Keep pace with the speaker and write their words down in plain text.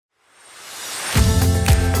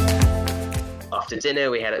after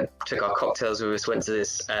dinner, we took our cocktails with us, went to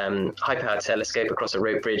this high-powered telescope across a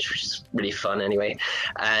rope bridge, which is really fun anyway.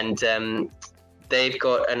 And they've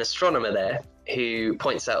got an astronomer there who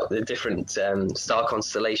points out the different star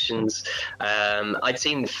constellations. I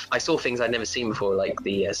saw things I'd never seen before, like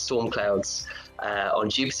the storm clouds on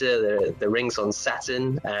Jupiter, the rings on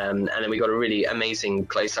Saturn, and then we got a really amazing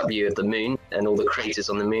close-up view of the moon and all the craters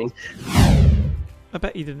on the moon. I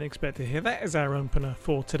bet you didn't expect to hear that as our opener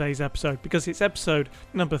for today's episode, because it's episode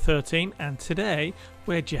number 13, and today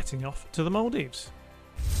we're jetting off to the Maldives.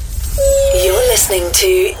 You're listening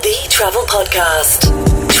to The Travel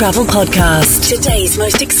Podcast. Travel Podcast. Today's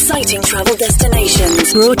most exciting travel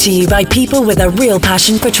destinations. Brought to you by people with a real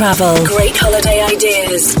passion for travel. Great holiday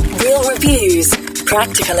ideas, real reviews,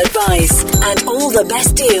 practical advice, and all the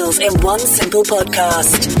best deals in one simple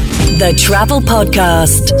podcast. The Travel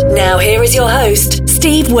Podcast. Now here is your host,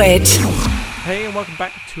 Steve Witt. Hey, and welcome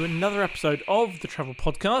back to another episode of the Travel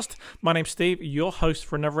Podcast. My name's Steve, your host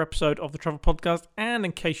for another episode of the Travel Podcast. And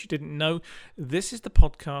in case you didn't know, this is the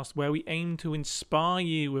podcast where we aim to inspire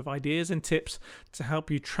you with ideas and tips to help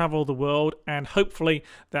you travel the world. And hopefully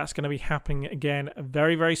that's going to be happening again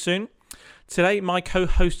very, very soon. Today, my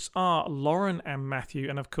co-hosts are Lauren and Matthew,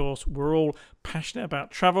 and of course, we're all passionate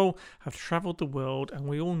about travel, have travelled the world, and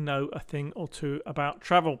we all know a thing or two about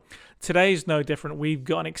travel. Today's no different. We've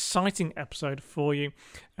got an exciting episode for you,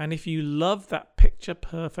 and if you love that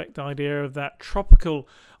picture-perfect idea of that tropical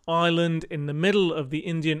island in the middle of the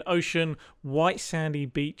Indian Ocean, white sandy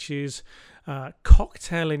beaches,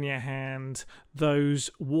 cocktail in your hand, those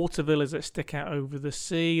water villas that stick out over the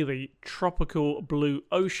sea, the tropical blue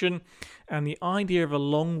ocean, and the idea of a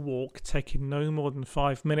long walk taking no more than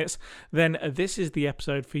 5 minutes, then this is the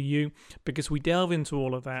episode for you, because we delve into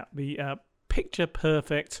all of that. The picture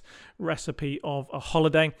perfect recipe of a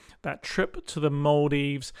holiday, that trip to the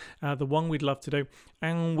Maldives, the one we'd love to do,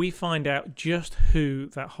 and we find out just who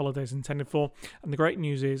that holiday is intended for. And the great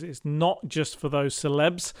news is it's not just for those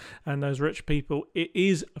celebs and those rich people, it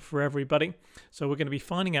is for everybody. So we're going to be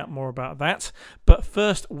finding out more about that. But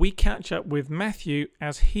first, we catch up with Matthew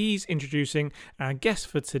as he's introducing our guest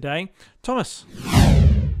for today, Thomas.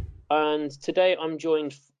 And today I'm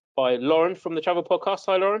joined by Lauren from the Travel Podcast.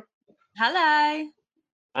 Hi, Lauren. Hello.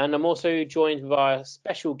 And I'm also joined by a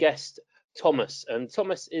special guest, Thomas. And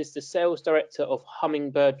Thomas is the sales director of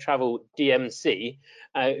Hummingbird Travel DMC,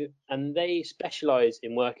 and they specialise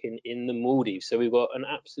in working in the Maldives. So we've got an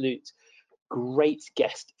absolute great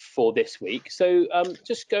guest for this week. So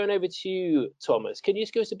just going over to you, Thomas, can you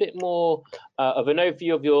just give us a bit more of an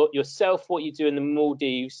overview of yourself, what you do in the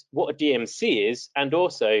Maldives, what a DMC is, and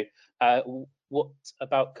also what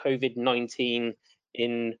about COVID-19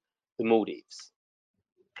 in the Maldives?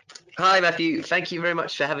 Hi, Matthew. Thank you very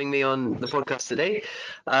much for having me on the podcast today.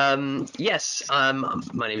 Yes,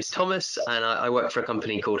 my name is Thomas, and I work for a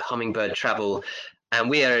company called Hummingbird Travel, and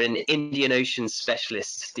we are an Indian Ocean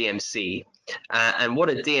specialist DMC. And what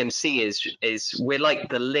a DMC is we're like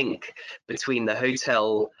the link between the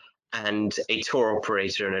hotel and a tour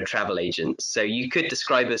operator and a travel agent. So you could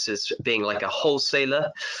describe us as being like a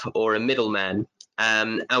wholesaler or a middleman.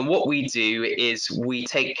 And what we do is we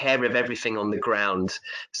take care of everything on the ground.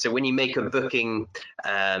 So when you make a booking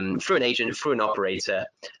through an agent, through an operator,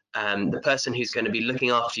 the person who's going to be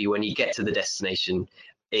looking after you when you get to the destination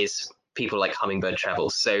is people like Hummingbird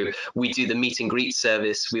Travel. So we do the meet and greet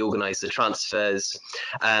service, we organize the transfers,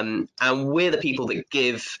 and we're the people that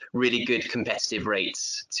give really good competitive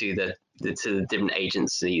rates to the different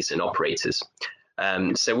agencies and operators.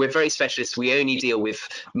 So we're very specialist. We only deal with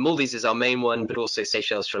Maldives as our main one, but also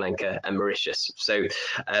Seychelles, Sri Lanka, and Mauritius. So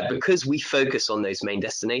because we focus on those main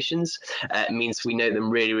destinations, it means we know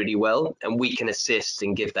them really, really well, and we can assist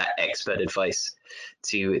and give that expert advice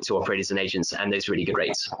to operators and agents and those really good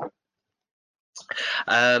rates.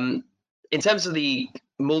 In terms of the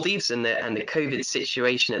Maldives and the COVID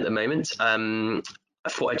situation at the moment, I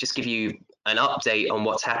thought I'd just give you an update on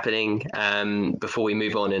what's happening before we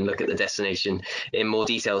move on and look at the destination in more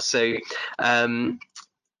detail. So the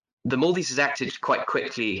Maldives has acted quite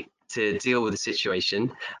quickly to deal with the situation.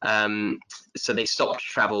 So they stopped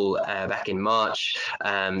travel back in March.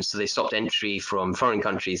 So they stopped entry from foreign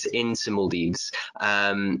countries into Maldives.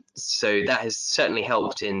 So that has certainly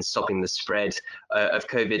helped in stopping the spread of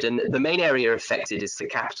COVID. And the main area affected is the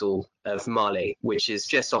capital of Male, which is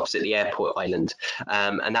just opposite the airport island.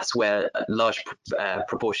 And that's where a large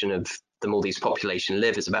proportion of the Maldives population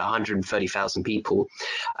live. Is about 130,000 people,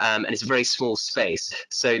 and it's a very small space.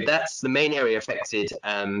 So that's the main area affected.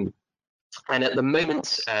 And at the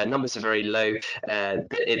moment, numbers are very low.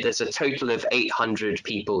 There's a total of 800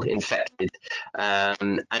 people infected,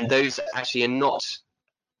 and those actually are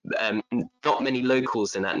um, not many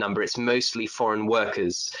locals in that number. It's mostly foreign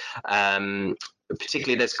workers.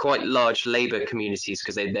 Particularly, there's quite large labour communities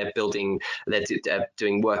because they're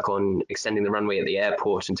doing work on extending the runway at the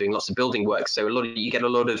airport and doing lots of building work. So you get a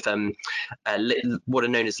lot of what are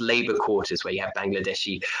known as labour quarters, where you have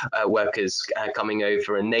Bangladeshi workers coming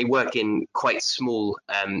over, and they work in quite small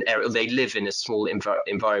they live in a small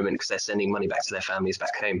environment because they're sending money back to their families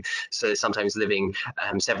back home. So they're sometimes living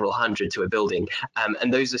several hundred to a building,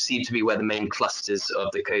 and those are seen to be where the main clusters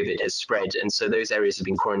of the COVID has spread, and so those areas have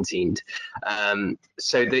been quarantined.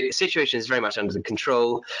 So the situation is very much under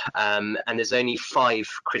control, and there's only 5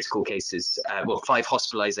 critical cases, 5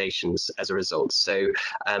 hospitalizations as a result. So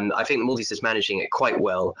I think the Maldives is managing it quite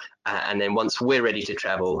well, and then once we're ready to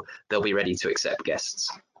travel, they'll be ready to accept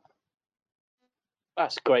guests.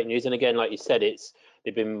 That's great news. And again, like you said,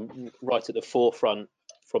 they've been right at the forefront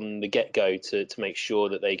from the get-go to make sure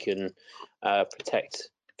that they can protect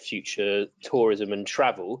future tourism and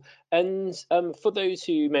travel. And for those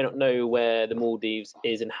who may not know where the Maldives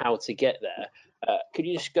is and how to get there, could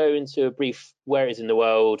you just go into a brief where it is in the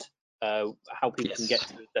world, how people can get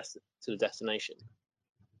to the destination?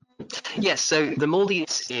 Yes, so the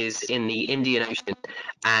Maldives is in the Indian Ocean,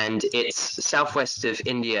 and it's southwest of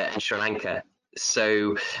India and Sri Lanka.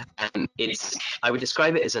 So I would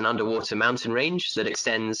describe it as an underwater mountain range that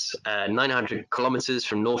extends 900 kilometers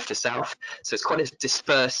from north to south. So it's quite a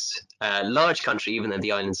dispersed, large country, even though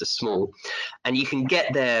the islands are small. And you can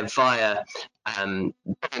get there via the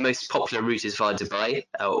most popular route is via Dubai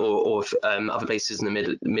or other places in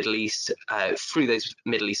the Middle East, through those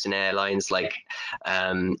Middle Eastern airlines like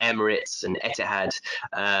Emirates and Etihad,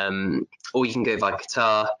 or you can go via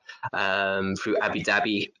Qatar, through Abu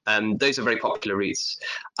Dhabi. Those are very popular routes.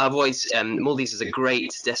 Otherwise, Maldives is a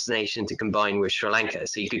great destination to combine with Sri Lanka.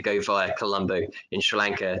 So you could go via Colombo in Sri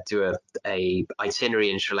Lanka, do a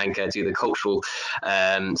itinerary in Sri Lanka, do the cultural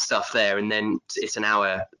stuff there, and then it's an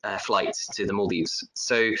hour flight to the Maldives.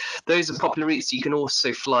 So those are popular routes. You can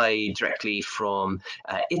also fly directly from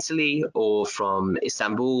Italy or from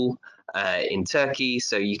Istanbul in Turkey,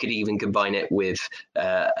 so you could even combine it with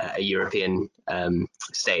a European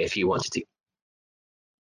stay if you wanted to.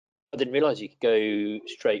 I didn't realise you could go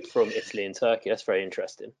straight from Italy and Turkey. That's very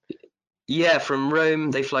interesting. Yeah, from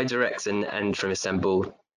Rome they fly direct, and from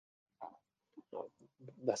Istanbul.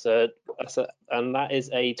 And that is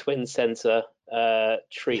a twin centre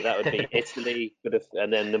treat. That would be Italy,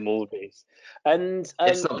 and then the Maldives. And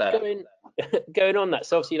It's not bad. going on that,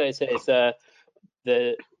 so obviously, it's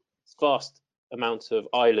the vast amount of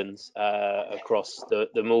islands across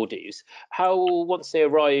the Maldives. How, once they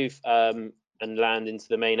arrive and land into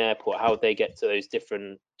the main airport, how would they get to those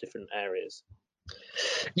different areas?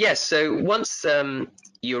 Yes, so once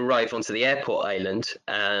you arrive onto the airport island,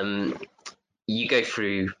 you go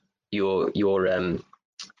through your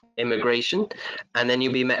immigration, and then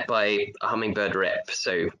you'll be met by a hummingbird rep.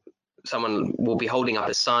 So someone will be holding up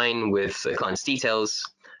a sign with the client's details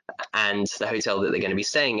and the hotel that they're going to be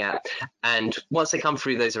staying at. And once they come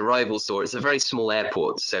through those arrivals door, it's a very small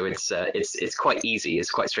airport, so it's quite easy.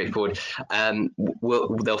 It's quite straightforward.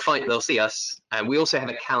 They'll see us, and we also have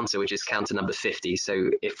a counter, which is counter number 50. So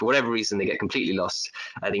if for whatever reason they get completely lost,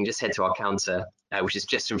 they can just head to our counter, which is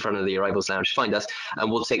just in front of the arrivals lounge, find us,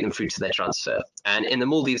 and we'll take them through to their transfer. And in the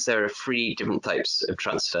Maldives, there are 3 different types of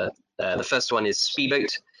transfer. The first one is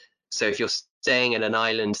speedboat. So if you're staying at an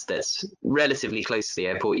island that's relatively close to the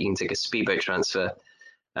airport, you can take a speedboat transfer.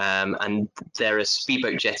 And there are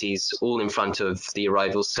speedboat jetties all in front of the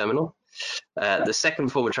arrivals terminal. The second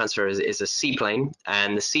form of transfer is a seaplane,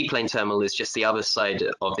 and the seaplane terminal is just the other side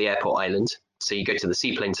of the airport island. So you go to the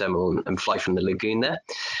seaplane terminal and fly from the lagoon there.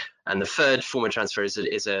 And the third form of transfer is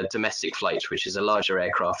a domestic flight, which is a larger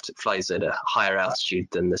aircraft. It flies at a higher altitude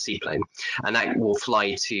than the seaplane, and that will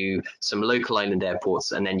fly to some local island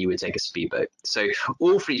airports, and then you would take a speedboat. So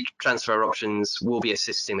all 3 transfer options will be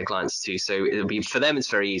assisting the clients too. So it'll be, for them,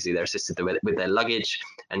 it's very easy. They're assisted with their luggage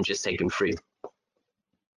and just taken through.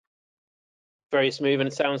 Very smooth, and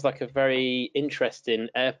it sounds like a very interesting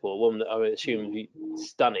airport, one that I would assume would be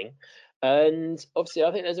stunning. And obviously,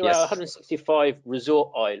 I think there's around 165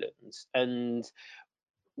 resort islands, and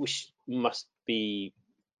which must be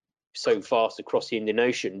so vast across the Indian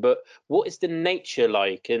Ocean. But what is the nature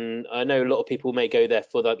like? And I know a lot of people may go there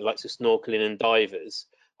for the likes of snorkeling and divers.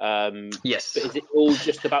 Yes. But is it all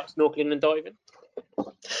just about snorkeling and diving?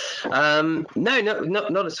 No,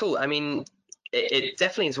 not at all. I mean, it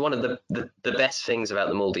definitely is one of the best things about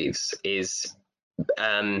the Maldives is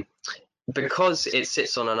because it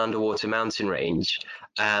sits on an underwater mountain range,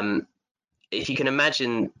 if you can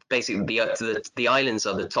imagine, basically the islands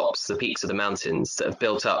are the tops, the peaks of the mountains that have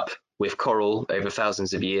built up with coral over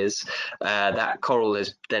thousands of years. That coral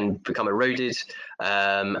has then become eroded,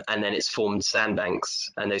 and then it's formed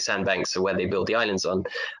sandbanks, and those sandbanks are where they build the islands on.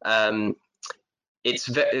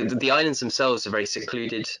 The islands themselves are very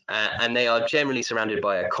secluded, and they are generally surrounded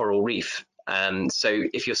by a coral reef. So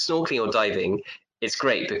if you're snorkeling or diving, it's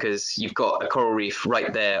great because you've got a coral reef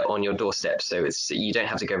right there on your doorstep. So you don't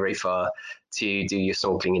have to go very far to do your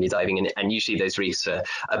snorkeling and your diving, and usually those reefs are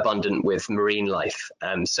abundant with marine life.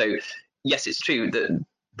 So yes, it's true that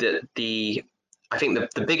I think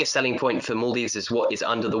the biggest selling point for Maldives is what is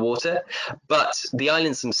under the water, but the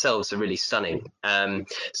islands themselves are really stunning.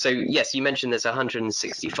 So yes, you mentioned there's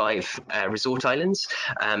 165 resort islands,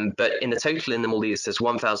 but in the total in the Maldives there's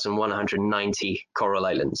 1,190 coral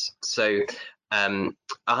islands. So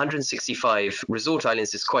 165 resort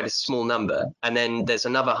islands is quite a small number, and then there's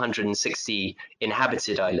another 160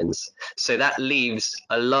 inhabited islands. So that leaves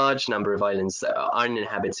a large number of islands that are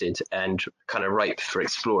uninhabited and kind of ripe for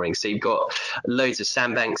exploring. So you've got loads of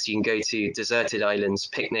sandbanks you can go to, deserted islands,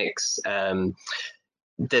 picnics.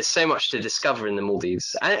 There's so much to discover in the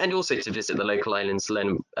Maldives, and also to visit the local islands,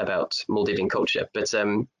 learn about Maldivian culture. But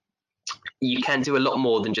you can do a lot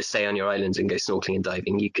more than just stay on your island and go snorkeling and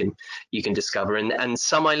diving. You can discover, and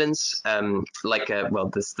some islands like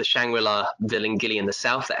there's the Shangri-La Vilingili in the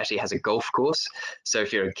south that actually has a golf course. So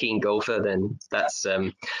if you're a keen golfer, then that's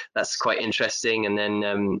quite interesting. And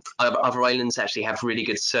then other islands actually have really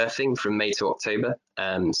good surfing from May to October.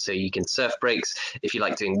 So you can surf breaks if you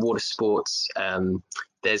like doing water sports.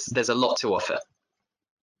 There's a lot to offer.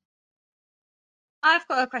 I've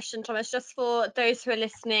got a question, Thomas, just for those who are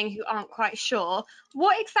listening who aren't quite sure.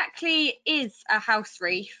 What exactly is a house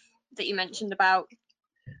reef that you mentioned about?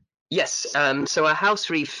 Yes, so a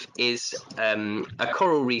house reef is a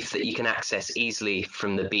coral reef that you can access easily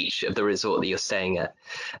from the beach of the resort that you're staying at.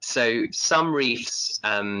 So some reefs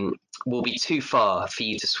will be too far for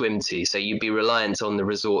you to swim to, so you'd be reliant on the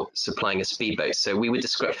resort supplying a speedboat. So we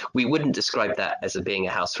wouldn't describe that as being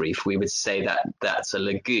a house reef. We would say that that's a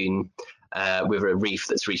lagoon with a reef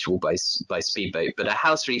that's reachable by speedboat. But a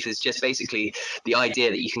house reef is just basically the idea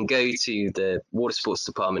that you can go to the water sports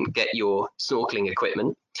department, get your snorkeling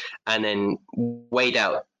equipment, and then wade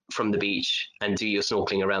out from the beach and do your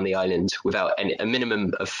snorkeling around the island without a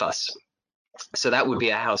minimum of fuss. So that would be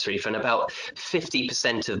a house reef, and about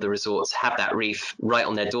 50% of the resorts have that reef right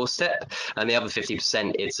on their doorstep, and the other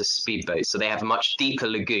 50% it's a speedboat. So they have a much deeper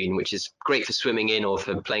lagoon, which is great for swimming in or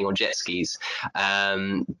for playing on jet skis,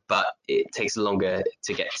 but it takes longer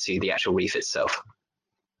to get to the actual reef itself.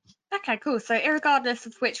 Okay, cool. So irregardless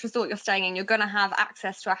of which resort you're staying in, you're going to have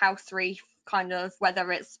access to a house reef, kind of,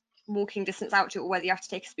 whether it's walking distance out to it or whether you have to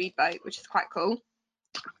take a speedboat, which is quite cool.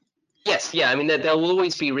 Yes, yeah. I mean, there will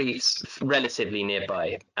always be reefs relatively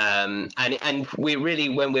nearby, and we really,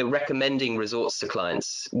 when we're recommending resorts to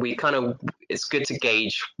clients, it's good to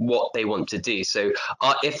gauge what they want to do. So,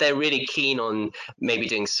 if they're really keen on maybe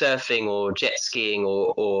doing surfing or jet skiing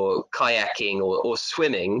or kayaking or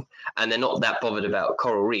swimming, and they're not that bothered about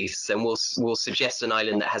coral reefs, then we'll suggest an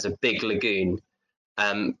island that has a big lagoon.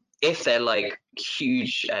 If they're like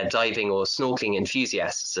huge diving or snorkeling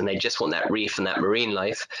enthusiasts and they just want that reef and that marine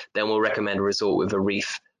life, then we'll recommend a resort with a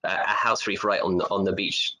reef, a house reef right on the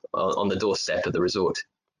beach, on the doorstep of the resort.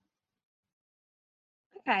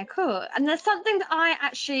 Okay, cool. And there's something that I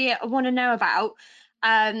actually want to know about,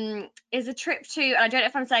 is a trip to, and I don't know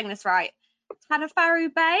if I'm saying this right,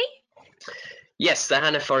 Hanafaru Bay? Yes, the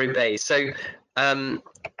Hanafaru Bay. So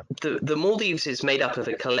the Maldives is made up of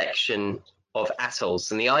a collection of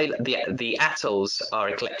atolls, and the atolls are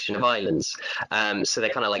a collection of islands. So they're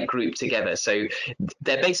kind of like grouped together. So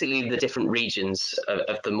they're basically the different regions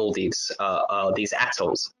of the Maldives are these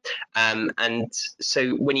atolls. And so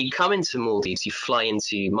when you come into Maldives, you fly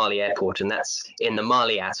into Mali Airport, and that's in the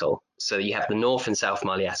Mali Atoll. So you have the North and South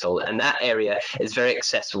Mali Atoll, and that area is very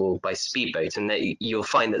accessible by speedboat, and you'll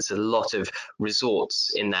find there's a lot of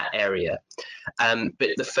resorts in that area. But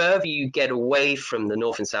the further you get away from the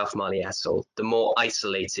North and South Mali Atoll, the more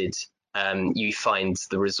isolated you find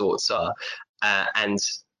the resorts are, and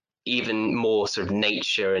even more sort of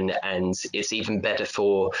nature, and it's even better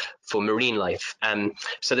for marine life.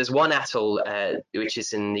 So there's one atoll which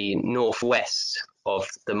is in the northwest of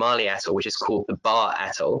the Mali Atoll, which is called the Bar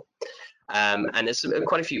Atoll. And there's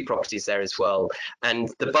quite a few properties there as well.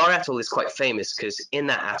 And the Bar Atoll is quite famous because in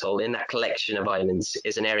that atoll, in that collection of islands,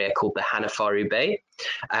 is an area called the Hanafaru Bay,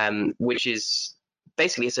 which is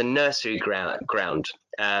basically it's a nursery ground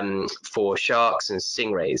for sharks and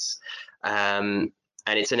stingrays.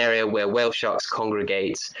 And it's an area where whale sharks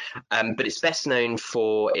congregate, but it's best known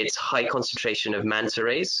for its high concentration of manta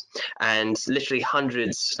rays, and literally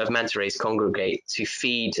hundreds of manta rays congregate to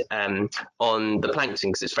feed on the plankton,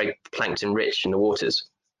 because it's very plankton rich in the waters.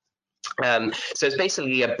 So it's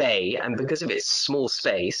basically a bay, and because of its small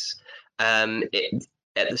space,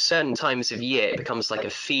 at the certain times of year, it becomes like a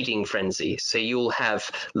feeding frenzy. So you'll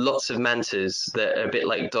have lots of mantas that are a bit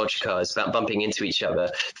like Dodge cars, bumping into each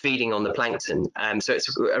other, feeding on the plankton. So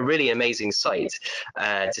it's a really amazing sight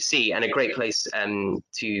to see, and a great place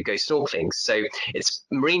to go snorkeling. So it's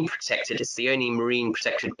marine protected. It's the only marine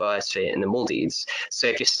protected biosphere in the Maldives. So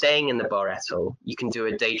if you're staying in the Bar Atoll, you can do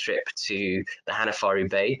a day trip to the Hanafaru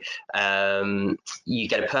Bay. You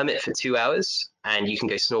get a permit for 2 hours, and you can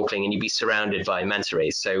go snorkeling, and you'd be surrounded by manta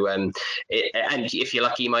rays. So, and if you're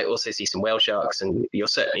lucky, you might also see some whale sharks, and you'll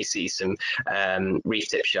certainly see some reef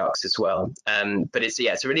tip sharks as well. But it's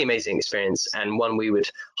a really amazing experience, and one we would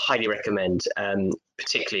highly recommend,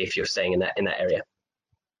 particularly if you're staying in that area.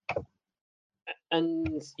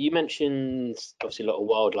 And you mentioned obviously a lot of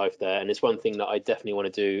wildlife there, and it's one thing that I definitely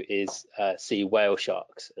want to do is see whale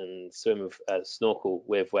sharks and swim with snorkel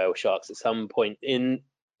with whale sharks at some point in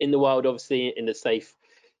the wild, obviously in a safe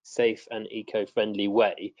and eco-friendly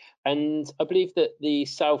way. And I believe that the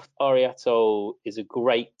South Ari Atoll is a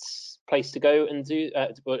great place to go and do,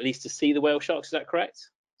 or at least to see the whale sharks. Is that correct?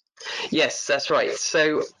 Yes, that's right.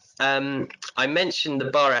 So I mentioned the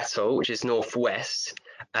Bar Atoll, which is northwest,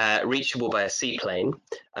 reachable by a seaplane.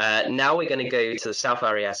 Now we're going to go to the South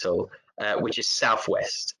Ari Atoll, which is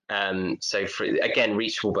southwest. So again,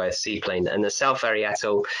 reachable by a seaplane. And the South Ari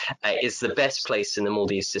Atoll is the best place in the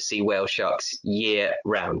Maldives to see whale sharks year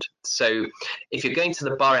round. So if you're going to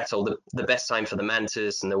the Bar Atoll, the best time for the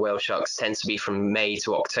mantas and the whale sharks tends to be from May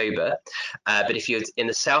to October. But if you're in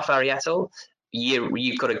the South Ari Atoll,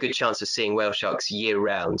 you've got a good chance of seeing whale sharks year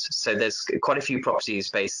round. So there's quite a few properties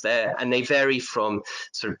based there, and they vary from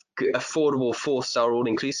sort of affordable 4-star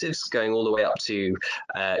all-inclusives going all the way up to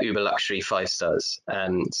uber luxury 5 stars.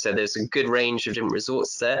 So there's a good range of different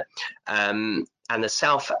resorts there. And the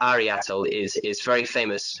South Ari Atoll is very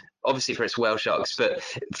famous, obviously for its whale sharks, but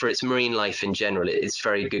for its marine life in general. It's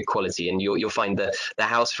very good quality, and you'll find the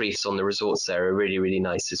house reefs on the resorts there are really, really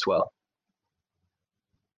nice as well.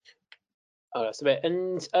 Oh, that's a bit.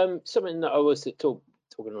 And something that I was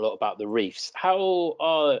talking a lot about the reefs. How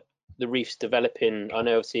are the reefs developing? I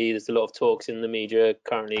know obviously there's a lot of talks in the media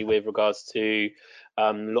currently with regards to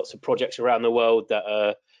lots of projects around the world that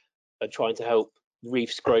are trying to help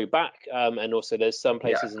reefs grow back. And also there's some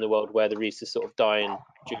places in the world where the reefs are sort of dying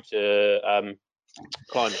due to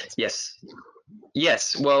climate.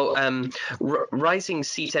 Yes. Well, rising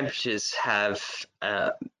sea temperatures have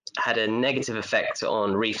had a negative effect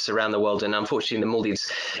on reefs around the world, and unfortunately the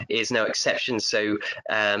Maldives is no exception. So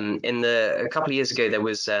a couple of years ago there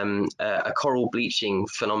was a coral bleaching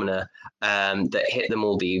phenomena that hit the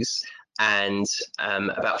Maldives, and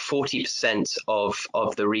about 40%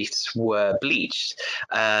 of the reefs were bleached.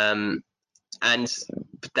 And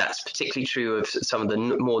that's particularly true of some of the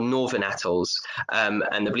more northern atolls,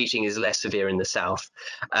 and the bleaching is less severe in the south.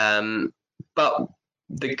 But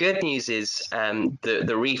the good news is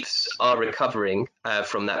the reefs are recovering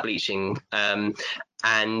from that bleaching,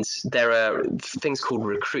 and there are things called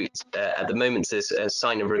recruits. At the moment, there's a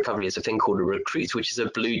sign of recovery is a thing called a recruit, which is a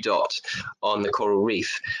blue dot on the coral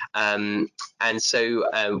reef. And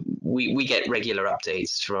so we get regular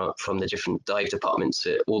updates from the different dive departments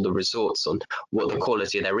at all the resorts on what the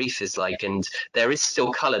quality of their reef is like. And there is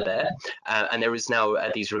still colour there. And there is now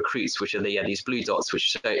these recruits, which are these blue dots,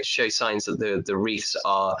 which show signs that the reefs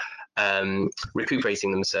are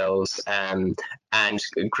recuperating themselves and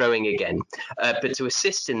growing again. But to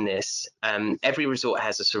assist in this, every resort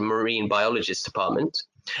has a sort of marine biologist department,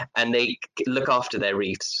 and they look after their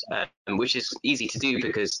reefs, which is easy to do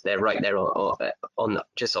because they're right there on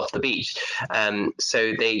just off the beach.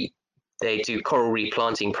 So they do coral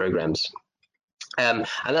replanting programs. And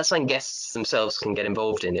that's something guests themselves can get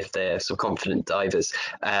involved in if they're sort of confident divers.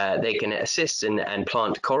 They can assist and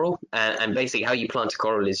plant coral. And basically how you plant a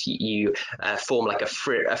coral is you form like a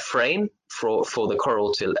frame for the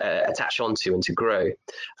coral to attach onto and to grow.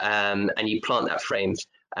 And you plant that frame.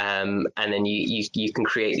 And then you can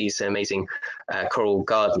create these amazing coral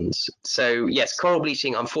gardens. So yes, coral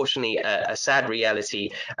bleaching, unfortunately, a sad reality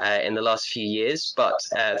in the last few years, but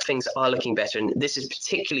things are looking better. And this is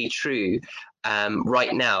particularly true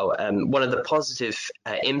right now, one of the positive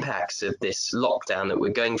impacts of this lockdown that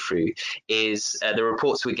we're going through is the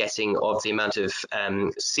reports we're getting of the amount of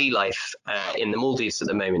sea life in the Maldives at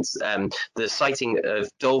the moment. The sighting of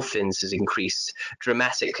dolphins has increased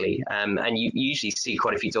dramatically, and you usually see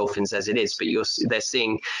quite a few dolphins as it is, but they're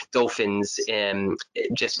seeing dolphins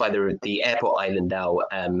just by the airport island now,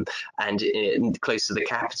 and close to the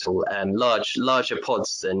capital, larger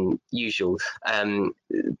pods than usual.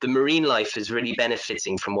 The marine life is really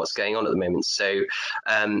benefiting from what's going on at the moment. So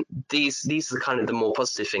these are kind of the more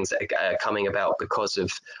positive things that are coming about because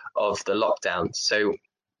of the lockdown. So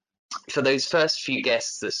for those first few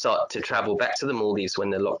guests that start to travel back to the Maldives when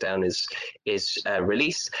the lockdown is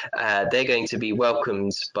released, they're going to be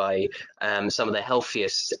welcomed by some of the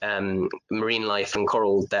healthiest marine life and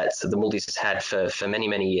coral that the Maldives has had for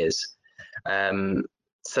many years.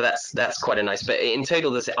 So that's quite a nice. But in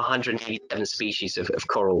total, there's 187 species of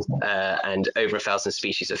coral and over 1,000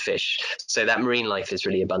 species of fish. So that marine life is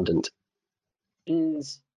really abundant. And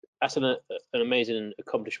that's an amazing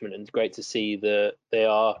accomplishment, and great to see that they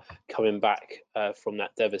are coming back from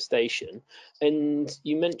that devastation. And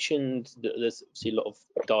you mentioned that there's obviously a lot of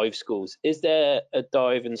dive schools. Is there a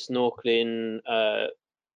dive and snorkeling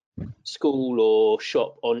school or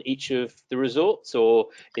shop on each of the resorts, or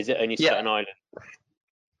is it only certain islands?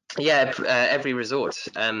 Yeah, every resort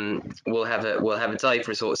will have a dive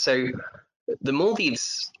resort. So the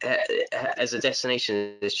Maldives as a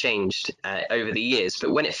destination has changed over the years,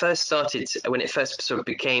 but when it first sort of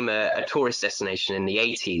became a tourist destination in the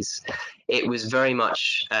 80s, it was very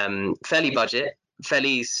much fairly budget,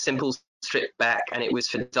 fairly simple, stripped back, and it was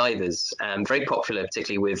for divers, very popular,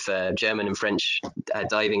 particularly with German and French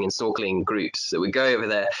diving and snorkeling groups that would go over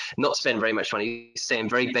there, not spend very much money, stay in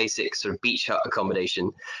very basic sort of beach hut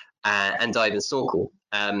accommodation, and dive and snorkel.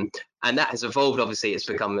 And that has evolved. Obviously, it's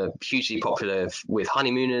become hugely popular with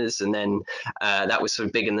honeymooners, and then that was sort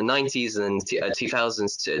of big in the 90s and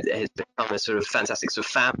 2000s. It has become a sort of fantastic sort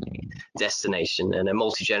of family destination and a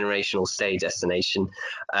multi-generational stay destination.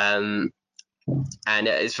 And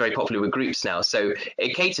it's very popular with groups now. So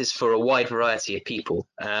it caters for a wide variety of people.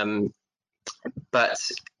 But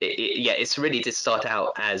it's really did start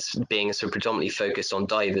out as being sort of predominantly focused on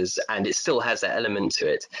divers, and it still has that element to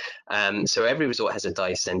it. So every resort has a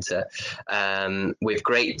dive center with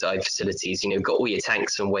great dive facilities. You know, got all your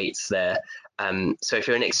tanks and weights there. So if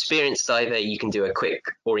you're an experienced diver, you can do a quick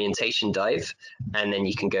orientation dive, and then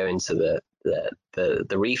you can go into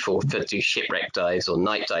the reef or do shipwreck dives or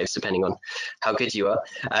night dives, depending on how good you are.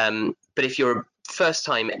 But if you're first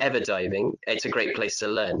time ever diving, it's a great place to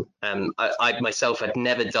learn. I myself had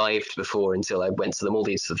never dived before until I went to the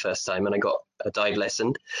Maldives for the first time, and I got a dive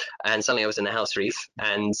lesson, and suddenly I was in a house reef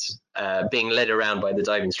and being led around by the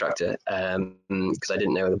dive instructor, because I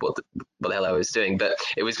didn't know what the hell I was doing. But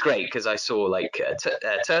it was great because I saw like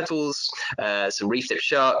turtles, some reef tip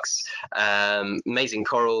sharks, amazing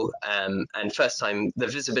coral, and first time the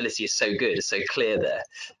visibility is so good, it's so clear there.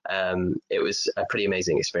 It was a pretty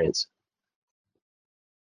amazing experience.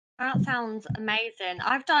 That sounds amazing.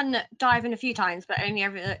 I've done diving a few times, but only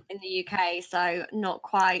ever in the UK, so not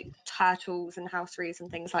quite turtles and house reefs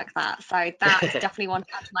and things like that. So that's definitely one to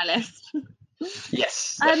add to my list.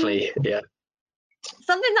 Yes, definitely. Yeah.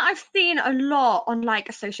 Something that I've seen a lot on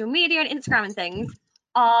like social media and Instagram and things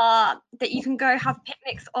are that you can go have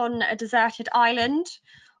picnics on a deserted island.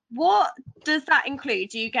 What does that include?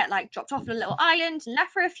 Do you get like dropped off on a little island and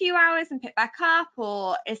left for a few hours and picked back up,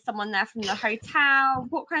 or is someone there from the hotel?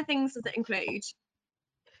 What kind of things does it include?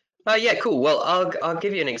 Yeah, cool. Well, I'll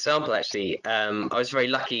give you an example. Actually, I was very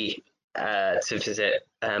lucky to visit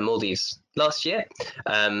Maldives last year.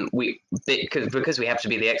 Because we have to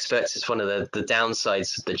be the experts. It's one of the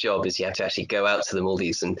downsides of the job is you have to actually go out to the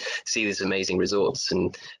Maldives and see these amazing resorts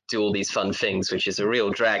and do all these fun things, which is a real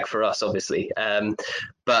drag for us, obviously.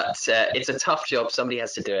 But it's a tough job. Somebody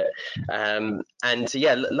has to do it. And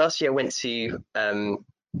yeah, last year I went to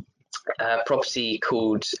a property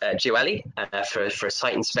called Jiwali for a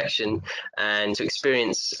site inspection and to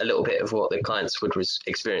experience a little bit of what the clients would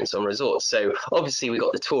experience on resorts. So obviously we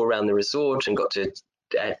got the tour around the resort and got to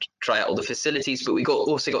try out all the facilities, but we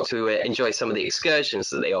also got to enjoy some of the excursions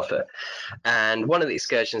that they offer. And one of the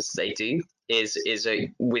excursions they do is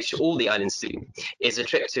which all the islands do, is a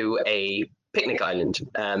trip to a picnic island,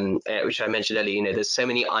 which I mentioned earlier. You know, there's so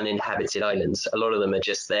many uninhabited islands. A lot of them are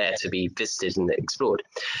just there to be visited and explored.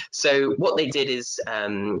 So what they did is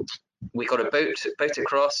we got a boat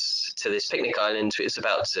across to this picnic island. It's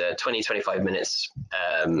about 20-25 minutes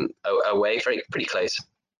away, pretty close.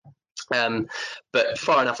 but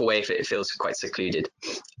far enough away if it feels quite secluded.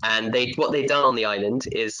 And what they'd done on the island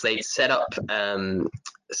is they'd set up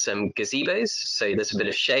some gazebos, so there's a bit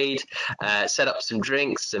of shade, set up some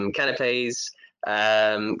drinks, some canapes,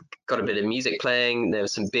 got a bit of music playing, there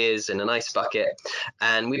was some beers in an ice bucket,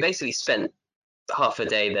 and we basically spent half a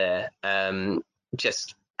day there,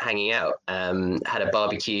 just hanging out, had a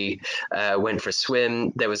barbecue, went for a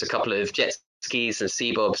swim. There was a couple of jet skis and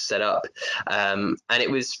sea bobs set up, and it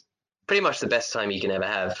was pretty much the best time you can ever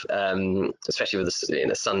have, especially with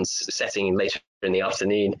the sun's setting later in the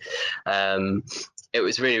afternoon. It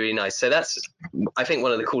was really, really nice. So that's, I think,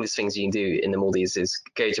 one of the coolest things you can do in the Maldives is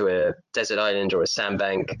go to a desert island or a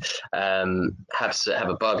sandbank, have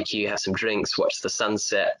a barbecue, have some drinks, watch the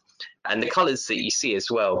sunset, and the colours that you see as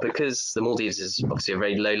well, because the Maldives is obviously a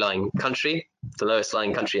very low-lying country, the lowest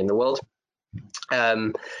lying country in the world.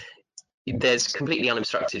 There's completely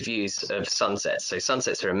unobstructed views of sunsets. So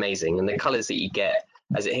sunsets are amazing, and the colours that you get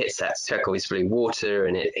as it hits that turquoise blue water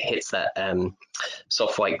and it hits that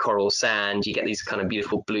soft white coral sand, you get these kind of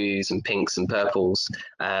beautiful blues and pinks and purples.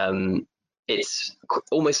 It's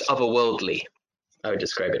almost otherworldly, I would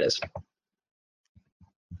describe it as.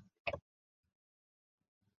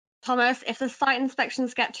 Thomas, if the site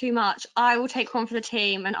inspections get too much, I will take one for the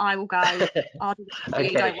team and I will go. I'll do it for you,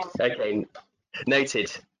 don't worry. Okay,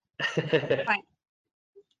 noted. Right.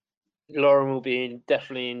 Lauren will be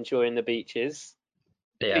definitely enjoying the beaches.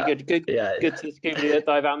 Yeah, good to scuba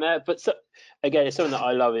dive out there. But again, it's something that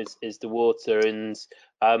I love is the water, and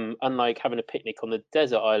unlike having a picnic on the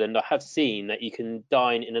desert island, I have seen that you can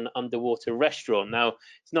dine in an underwater restaurant. Now,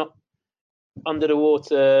 it's not under the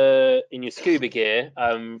water in your scuba gear,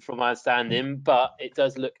 from my understanding, but it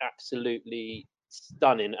does look absolutely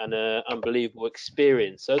stunning and an unbelievable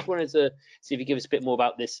experience. So I just wanted to see if you give us a bit more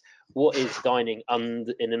about this. What is dining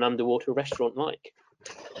in an underwater restaurant like?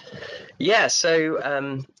 Yeah, so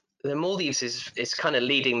the Maldives is kind of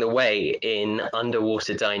leading the way in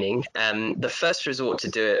underwater dining. The first resort to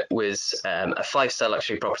do it was a 5-star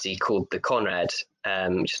luxury property called the Conrad,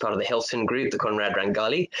 which is part of the Hilton Group, the Conrad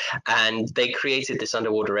Rangali, and they created this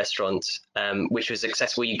underwater restaurant, which was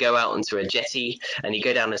accessible. You go out onto a jetty and you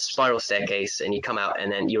go down a spiral staircase and you come out,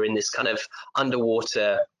 and then you're in this kind of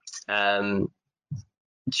underwater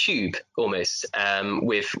tube almost,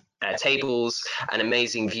 with tables and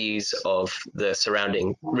amazing views of the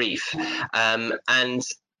surrounding reef, and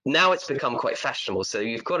now it's become quite fashionable. So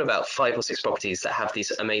you've got about 5 or 6 properties that have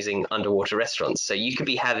these amazing underwater restaurants. So you could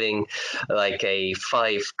be having like a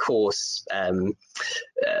 5-course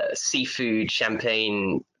seafood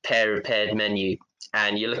champagne paired menu,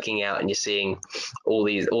 and you're looking out and you're seeing all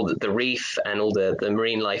the reef and all the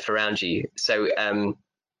marine life around you. So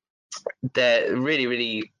they're really,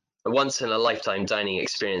 really once in a lifetime dining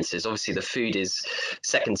experiences. Obviously, the food is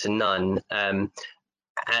second to none.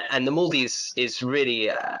 And the Maldives is really,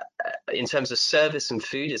 in terms of service and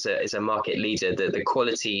food, is a market leader. The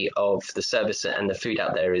quality of the service and the food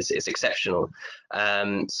out there is exceptional.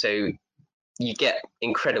 So you get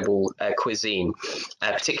incredible cuisine,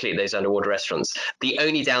 particularly at those underwater restaurants. The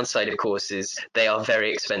only downside, of course, is they are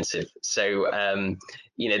very expensive. So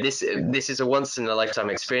this is a once in a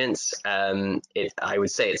lifetime experience. I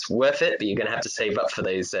would say it's worth it, but you're going to have to save up for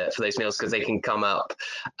those meals, because they can come up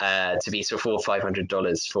to be sort of $400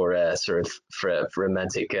 or $500 for a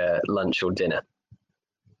romantic lunch or dinner.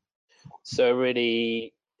 So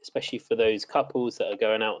really, especially for those couples that are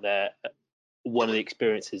going out there, one of the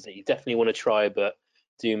experiences that you definitely want to try, but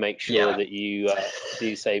do make sure that you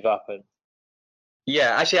do save up. And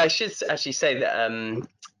actually, I should actually say that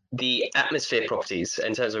the Atmosphere properties,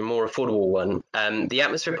 in terms of a more affordable one, the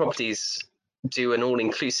Atmosphere properties do an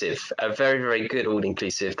all-inclusive, a very, very good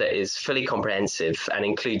all-inclusive that is fully comprehensive and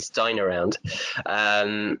includes dine around.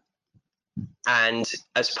 And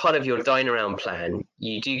as part of your dine around plan,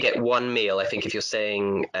 you do get one meal. I think if you're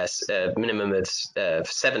staying a minimum of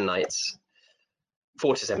 7 nights,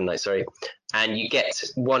 4 to 7 nights, sorry, and you get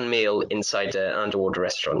one meal inside an underwater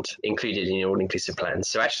restaurant included in your all-inclusive plan.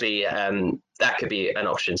 So actually, that could be an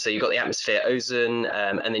option. So you've got the Atmosphere Ozone,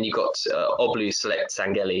 and then you've got Oblu Select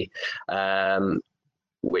Sangeli,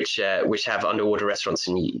 which have underwater restaurants,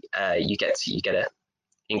 and you get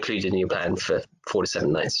included in your plan for 4 to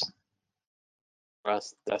 7 nights.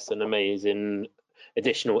 That's an amazing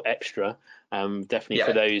additional extra. Definitely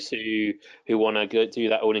for those who want to go do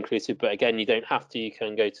that all inclusive. But again, you don't have to. You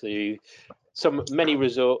can go to many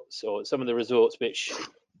resorts, or some of the resorts which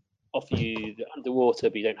offer you the underwater,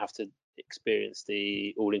 but you don't have to experience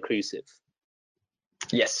the all inclusive.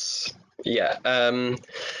 Yes. Yeah.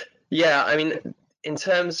 I mean, in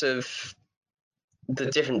terms of the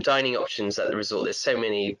different dining options at the resort. There's so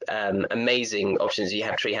many amazing options. You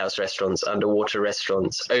have treehouse restaurants, underwater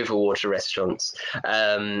restaurants, overwater restaurants,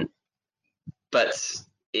 but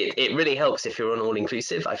it really helps if you're on all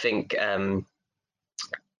inclusive, I think.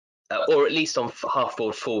 Or at least on half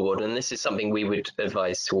board, full board. And this is something we would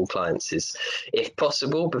advise to all clients is, if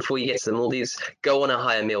possible, before you get to the Maldives, go on a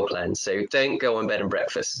higher meal plan. So don't go on bed and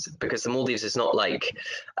breakfast, because the Maldives is not like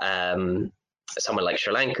somewhere like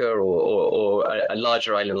Sri Lanka or a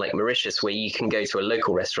larger island like Mauritius, where you can go to a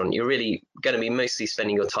local restaurant. You're really going to be mostly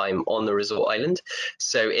spending your time on the resort island.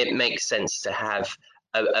 So it makes sense to have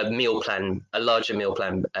a meal plan, a larger meal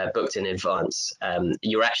plan booked in advance.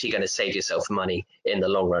 You're actually going to save yourself money in the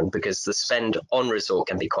long run, because the spend on resort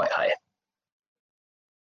can be quite high.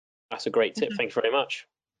 That's a great tip. Thank you very much.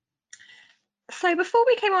 So before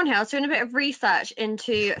we came on here, I was doing a bit of research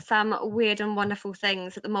into some weird and wonderful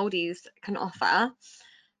things that the Maldives can offer.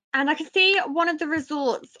 And I can see one of the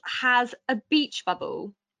resorts has a beach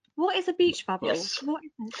bubble. What is a beach bubble? Yes. What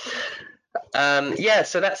is it?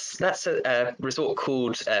 So that's a resort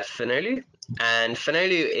called Fanolu, and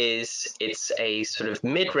Fanolu it's a sort of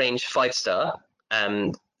mid-range 5-star.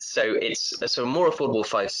 So it's a sort of more affordable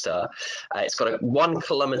 5-star. It's got a 1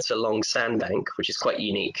 kilometer long sandbank, which is quite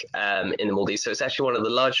unique in the Maldives. So it's actually one of the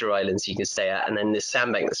larger islands you can stay at, and then this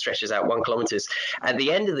sandbank that stretches out 1 kilometer. At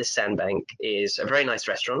the end of this sandbank is a very nice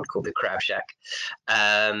restaurant called the Crab Shack,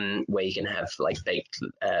 where you can have like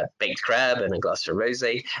baked crab and a glass of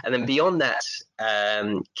rosé. And then beyond that,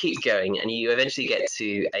 keep going, and you eventually get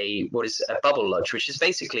to what is a bubble lodge, which is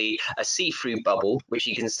basically a see-through bubble which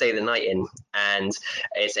you can stay the night in, and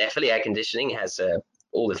it's fully air conditioning, has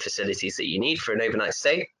all the facilities that you need for an overnight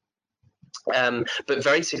stay, but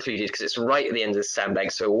very secluded because it's right at the end of the sandbank,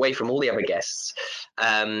 so away from all the other guests.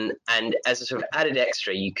 And as a sort of added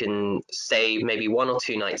extra, you can stay maybe 1 or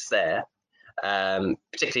 2 nights there.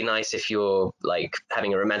 Particularly nice if you're like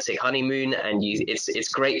having a romantic honeymoon, and it's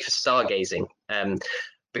great for stargazing.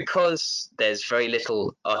 Because there's very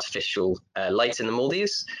little artificial light in the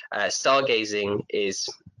Maldives, stargazing is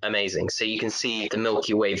amazing. So you can see the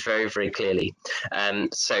Milky Way very, very clearly.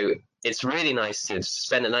 So it's really nice to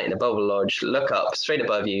spend a night in a bubble lodge, look up straight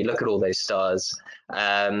above you, look at all those stars.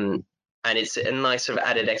 And it's a nice sort of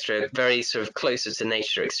added extra, very sort of closer to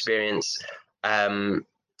nature experience.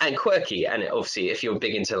 And quirky, and obviously if you're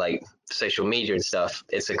big into like social media and stuff,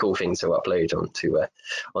 it's a cool thing to upload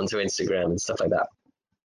onto Instagram and stuff like that.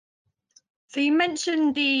 So you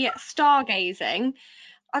mentioned the stargazing.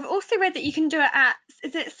 I've also read that you can do it at,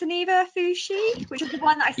 is it Saniva Fushi, which is the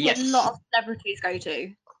one that I see Yes. a lot of celebrities go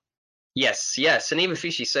to? Yes, Saniva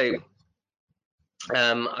Fushi. So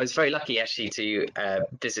I was very lucky actually to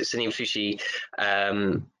visit Saniva Fushi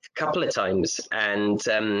a couple of times, and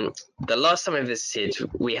the last time I visited,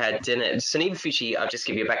 we had dinner. Saniva Fushi, I'll just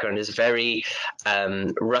give you a background, is very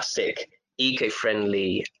rustic,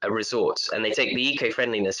 eco-friendly resort, and they take the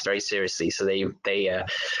eco-friendliness very seriously. So they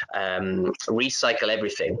recycle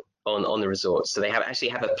everything on the resort. So they actually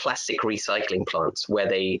have a plastic recycling plant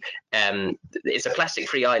where it's a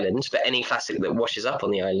plastic-free island, but any plastic that washes up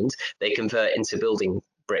on the island, they convert into building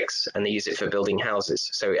bricks, and they use it for building houses.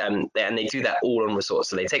 So they do that all on resorts.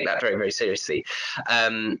 So they take that very, very seriously.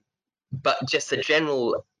 But just the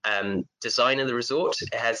general design of the resort,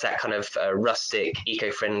 it has that kind of rustic,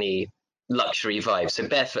 eco-friendly luxury vibe. So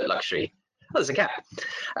barefoot luxury. Oh, there's a cat.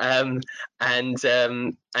 And it's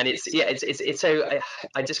so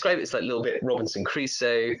I describe it as like a little bit Robinson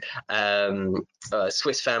Crusoe,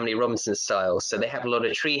 Swiss Family Robinson style. So they have a lot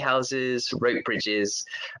of tree houses, rope bridges,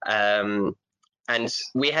 and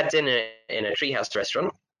we had dinner in a treehouse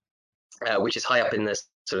restaurant, which is high up in the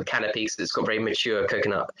sort of canopy, so it's got very mature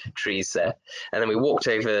coconut trees there. And then we walked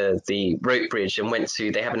over the rope bridge and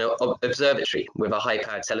they have an observatory with a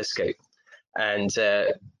high-powered telescope. And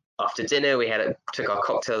after dinner, we took our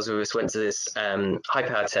cocktails with us, went to this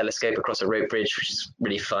high-powered telescope across a rope bridge, which is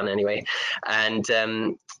really fun anyway. And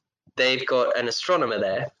they've got an astronomer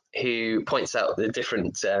there who points out the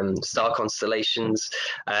different star constellations.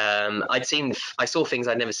 I saw things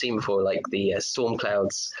I'd never seen before, like the storm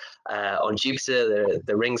clouds on Jupiter,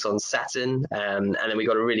 the rings on Saturn, and then we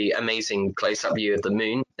got a really amazing close-up view of the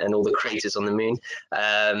moon and all the craters on the moon.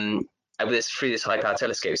 Through this high-powered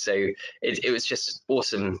telescope. So it was just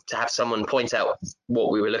awesome to have someone point out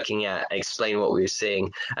what we were looking at, explain what we were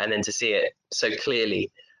seeing, and then to see it so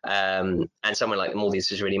clearly. And somewhere like the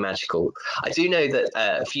Maldives is really magical. I do know that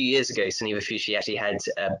a few years ago, Saniva Fushi actually had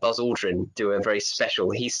Buzz Aldrin do a very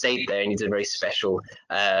special. He stayed there and he did a very special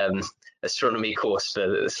astronomy course for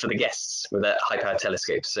the guests with a high powered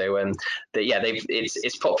telescope. So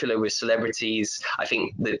it's popular with celebrities. I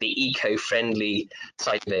think that the eco friendly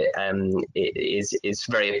side of it is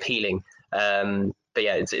very appealing. But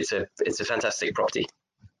yeah, it's a fantastic property.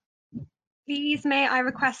 Please, may I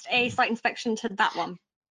request a site inspection to that one?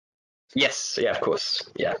 Yes, yeah, of course,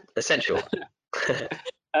 yeah, essential.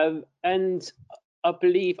 And I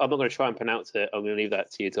believe, I'm not going to try and pronounce it, I'm going to leave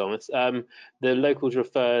that to you, Thomas. The locals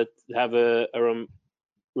refer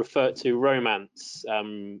to romance,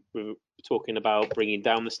 talking about bringing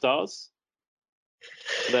down the stars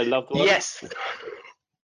for their loved ones. Yes,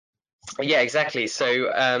 yeah, exactly.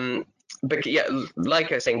 So, but yeah,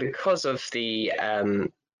 like I was saying, because of the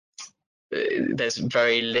there's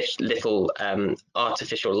very little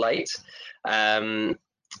artificial light. So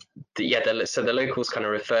the locals kind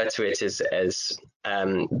of refer to it as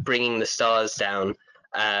bringing the stars down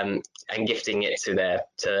and gifting it to their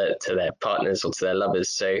partners or to their lovers.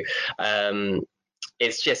 So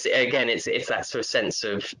it's just, again, it's that sort of sense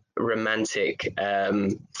of romantic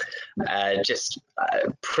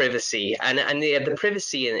privacy, and the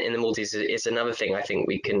privacy in the Maldives is another thing I think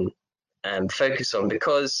we can focus on,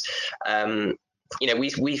 because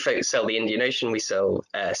we sell the Indian Ocean, we sell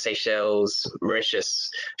Seychelles,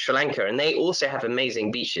 Mauritius, Sri Lanka, and they also have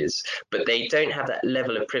amazing beaches, but they don't have that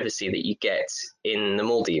level of privacy that you get in the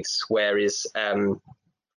Maldives. Whereas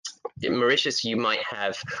in Mauritius, you might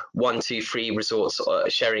have 1, 2, 3 resorts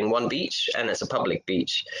sharing one beach, and it's a public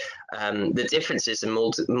beach. The difference is in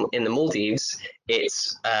the Maldives,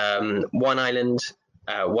 it's one island,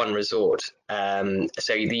 one resort.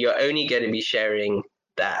 So you're only going to be sharing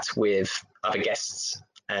that with other guests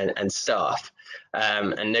and staff,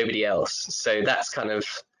 and nobody else. So that's kind of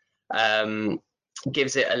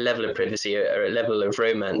gives it a level of privacy or a level of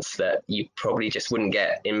romance that you probably just wouldn't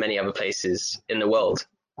get in many other places in the world.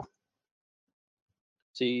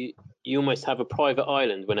 So you almost have a private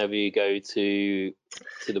island whenever you go to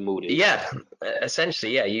the Maldives. Yeah,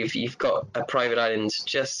 essentially, yeah. You've got a private island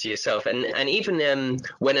just to yourself, and even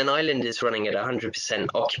when an island is running at 100%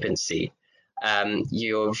 occupancy,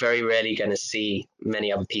 you're very rarely going to see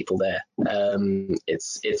many other people there.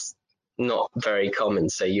 It's not very common,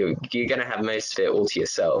 so you're going to have most of it all to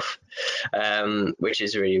yourself, which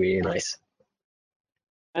is really, really nice.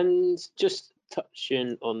 And just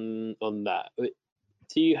touching on that,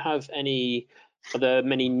 do you have are there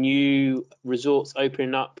many new resorts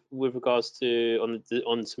opening up with regards to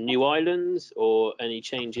on some new islands, or any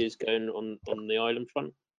changes going on the island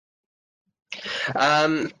front?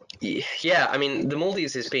 Yeah, I mean, the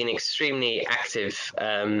Maldives has been extremely active,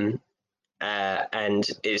 and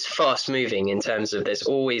is fast moving in terms of there's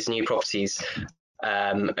always new properties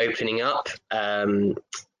opening up, and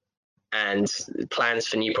plans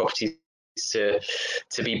for new properties to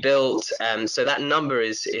be built. So that number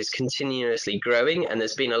is continuously growing, and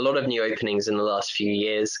there's been a lot of new openings in the last few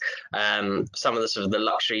years. Some of the sort of the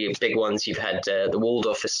luxury big ones, you've had the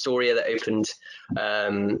Waldorf Astoria that opened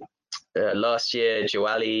last year.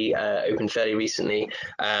 Jawali opened fairly recently.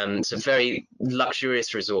 So very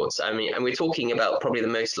luxurious resorts. I mean, and we're talking about probably the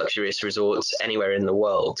most luxurious resorts anywhere in the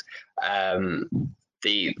world.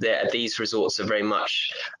 These resorts are very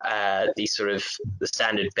much the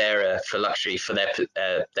standard bearer for luxury for their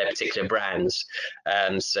particular brands.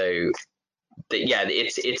 It's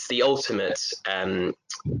the ultimate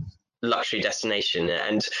luxury destination.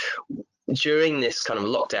 And during this kind of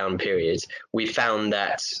lockdown period, we found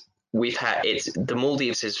that the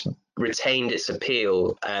Maldives has retained its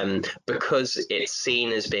appeal because it's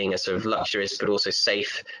seen as being a sort of luxurious but also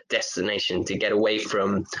safe destination to get away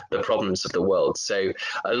from the problems of the world. So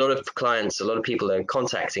a lot of people are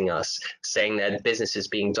contacting us saying their business is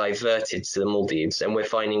being diverted to the Maldives, and we're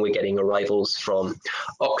finding we're getting arrivals from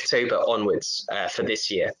October onwards for this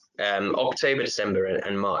year. October, December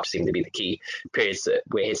and March seem to be the key periods that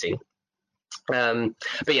we're hitting. But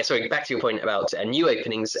yeah, sorry, back to your point about new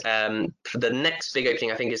openings. For the next big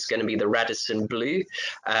opening, I think is going to be the Radisson Blu,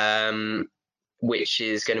 which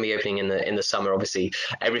is going to be opening in the summer. Obviously,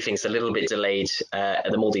 everything's a little bit delayed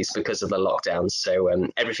at the Maldives because of the lockdowns, so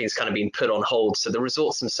everything's kind of been put on hold. So the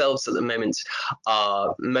resorts themselves at the moment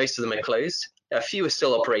most of them are closed. A few are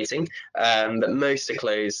still operating, but most are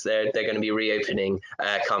closed. They're going to be reopening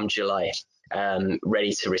come July,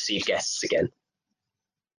 ready to receive guests again.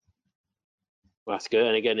 That's good,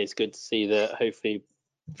 and again, it's good to see that hopefully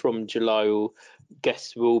from July,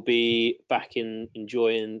 guests will be back in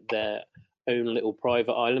enjoying their own little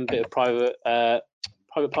private island, bit of private part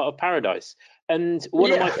of paradise. And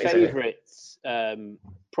one of my favourite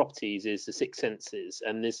properties is the Six Senses,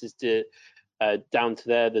 and this is down to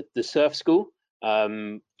there the surf school. I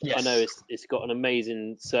know it's got an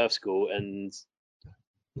amazing surf school and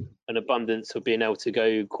an abundance of being able to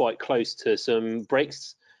go quite close to some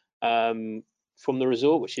breaks from the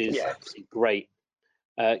resort, which is obviously great.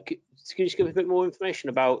 Could you just give a bit more information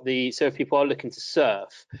about so if people are looking to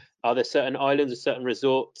surf, are there certain islands or certain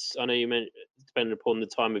resorts? I know you meant depending upon the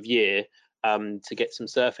time of year to get some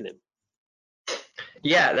surfing in.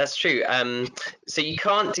 Yeah, that's true. So you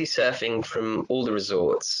can't do surfing from all the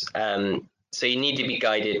resorts. So you need to be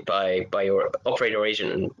guided by your operator or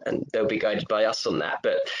agent, and they'll be guided by us on that.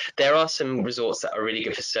 But there are some resorts that are really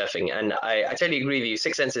good for surfing, and I totally agree with you.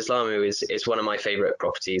 Six Senses Lamu is one of my favorite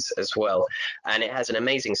properties as well, and it has an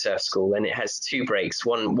amazing surf school, and it has two breaks.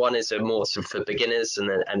 One is a more sort of for beginners, and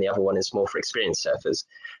the other one is more for experienced surfers.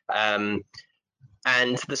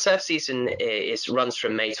 And the surf season runs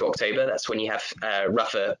from May to October. That's when you have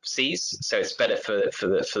rougher seas, so it's better for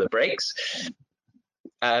the breaks.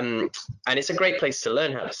 And it's a great place to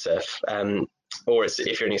learn how to surf. Or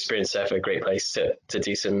if you're an experienced surfer, a great place to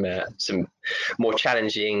do some more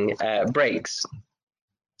challenging breaks.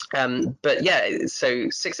 But yeah, so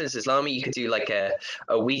Six Senses Lama, you could do like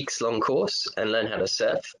a week's long course and learn how to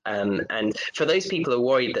surf. And for those people who are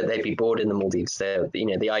worried that they'd be bored in the Maldives,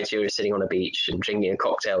 the idea of sitting on a beach and drinking a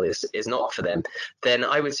cocktail is not for them. Then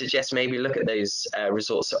I would suggest maybe look at those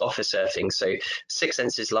resorts that offer surfing. So Six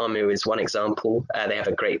Senses Lamu is one example. They have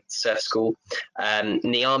a great surf school.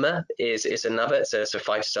 Niama is another. It's a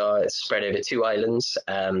 5-star. It's spread over 2 islands,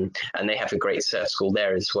 and they have a great surf school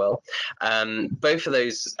there as well. Both of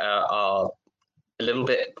those are a little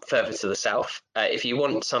bit further to the south. If you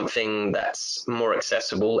want something that's more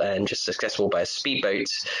accessible and just accessible by a speedboat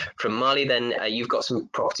from Mali, then you've got some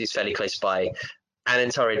properties fairly close by.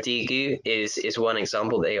 Anantara Digu is one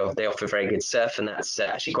example. They offer very good surf, and that's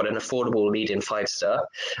actually got an affordable lead-in 5-star.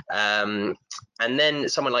 And then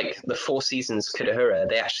someone like the Four Seasons Kudahura,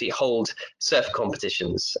 they actually hold surf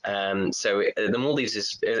competitions. So the Maldives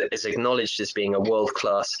is acknowledged as being a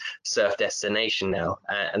world-class surf destination now.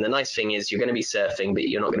 And the nice thing is you're going to be surfing, but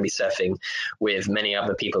you're not going to be surfing with many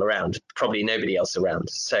other people around, probably nobody else around.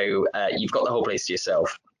 So you've got the whole place to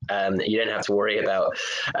yourself. You don't have to worry about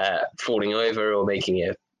falling over or making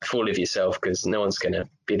a fool of yourself, because no one's going to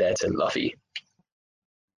be there to laugh at you.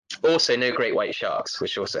 Also, no great white sharks,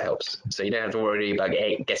 which also helps. So you don't have to worry about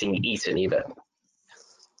getting eaten either.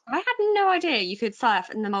 I had no idea you could surf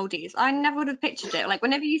in the Maldives. I never would have pictured it. Like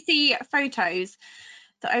whenever you see photos,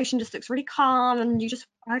 the ocean just looks really calm, and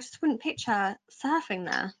I just wouldn't picture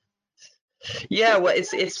surfing there. Yeah, well,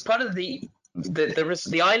 it's part of the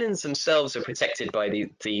islands themselves are protected by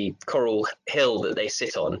the coral hill that they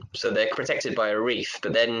sit on, so they're protected by a reef.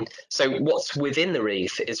 But then, so what's within the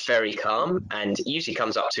reef is very calm, and usually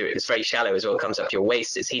comes up to it's very shallow as well. It comes up to your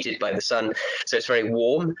waist. It's heated by the sun, so it's very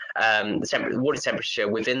warm. The water temperature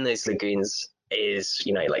within those lagoons is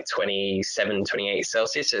like 27, 28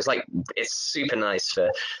 Celsius. So it's super nice for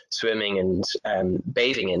swimming and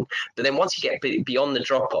bathing in. But then once you get beyond the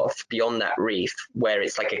drop off, beyond that reef where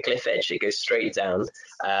it's like a cliff edge, it goes straight down,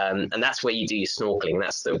 and that's where you do your snorkeling.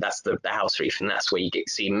 That's the house reef, and that's where you get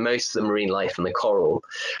to see most of the marine life and the coral.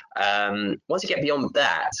 Once you get beyond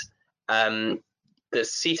that, the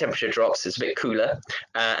sea temperature drops. It's a bit cooler,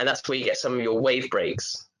 and that's where you get some of your wave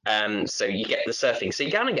breaks. So you get the surfing. So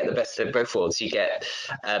you kind of get the best of both worlds. You get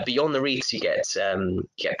beyond the reefs, you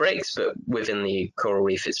get breaks, but within the coral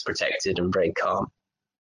reef, it's protected and very calm.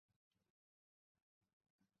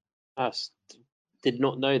 I did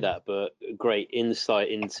not know that, but great insight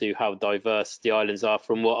into how diverse the islands are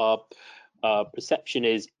from what our perception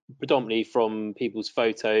is, predominantly from people's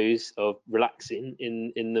photos of relaxing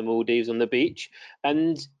in the Maldives on the beach.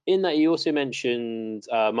 And in that, you also mentioned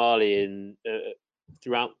Mali and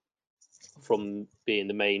throughout, from being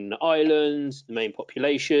the main islands, the main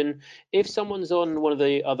population. If someone's on one of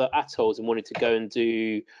the other atolls and wanted to go and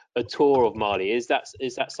do a tour of Mali, is that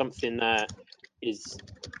something that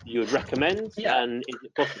you would recommend? Yeah. And is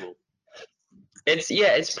it possible?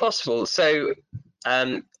 It's possible. So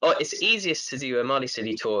it's easiest to do a Mali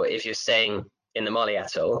City tour if you're staying in the Mali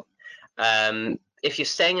atoll. If you're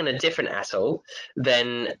staying in a different atoll,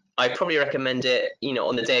 then I probably recommend it,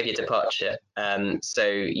 on the day of your departure. So,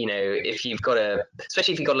 if you've got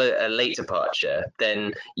especially if you've got a late departure,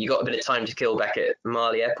 then you got a bit of time to kill back at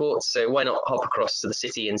Mali Airport. So why not hop across to the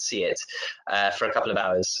city and see it for a couple of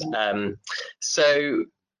hours? So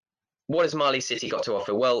what has Mali City got to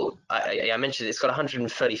offer? Well, I mentioned it's got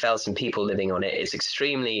 130,000 people living on it. It's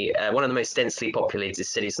extremely one of the most densely populated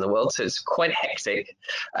cities in the world, so it's quite hectic.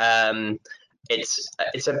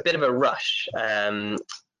 It's a bit of a rush.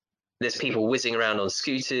 there's people whizzing around on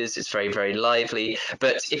scooters. It's very, very lively.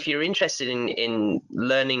 But if you're interested in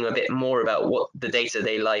learning a bit more about what the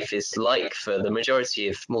day-to-day life is like for the majority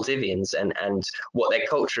of Maldivians and what their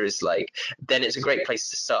culture is like, then it's a great place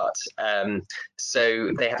to start.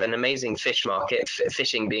 So they have an amazing fish market,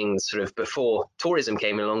 fishing being sort of before tourism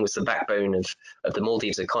came along was the backbone of the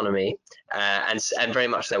Maldives economy, and very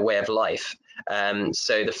much their way of life.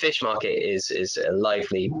 So the fish market is a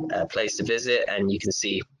lively place to visit, and you can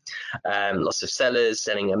see lots of sellers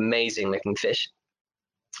selling amazing looking fish.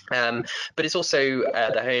 But it's also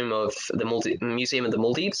the home of the Museum of the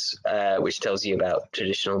Maldives, which tells you about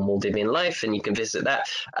traditional Maldivian life, and you can visit that.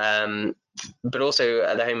 But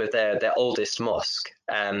also the home of their oldest mosque.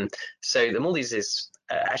 So the Maldives is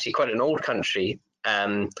actually quite an old country.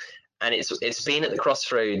 And it's been at the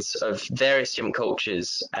crossroads of various different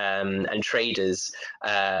cultures and traders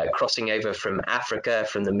crossing over from Africa,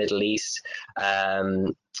 from the Middle East,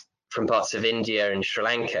 from parts of India and Sri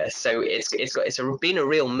Lanka. So it's been a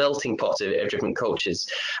real melting pot of different cultures.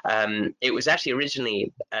 It was actually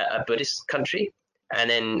originally a Buddhist country, and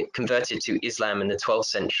then converted to Islam in the 12th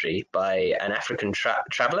century by an African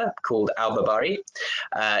traveler called Al-Babari,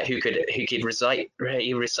 who could recite.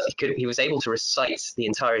 He was able to recite the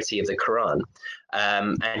entirety of the Quran,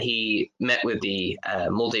 and he met with the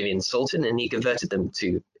Maldivian Sultan, and he converted them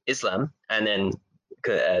to Islam, and then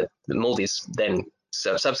the Maldives then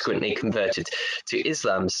subsequently converted to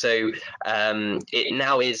Islam. So it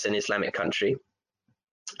now is an Islamic country.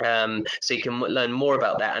 So you can learn more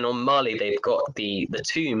about that. And on Mali, they've got the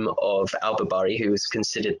tomb of al-Babari, who was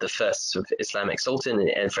considered the first sort of Islamic sultan, in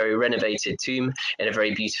a very renovated tomb in a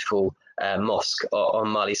very beautiful mosque on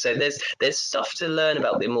Mali. So there's stuff to learn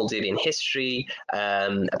about the Maldivian history,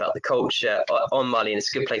 about the culture on Mali, and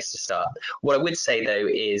it's a good place to start. What I would say, though,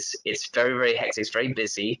 is it's very, very hectic. It's very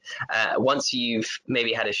busy. Once you've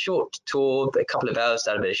maybe had a short tour, a couple of hours,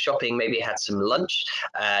 done a bit of shopping, maybe had some lunch,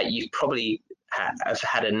 you've probably have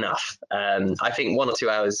had enough. I think 1 or 2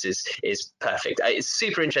 hours is perfect. It's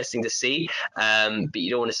super interesting to see, but you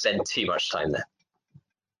don't want to spend too much time there.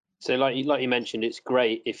 So like you mentioned, it's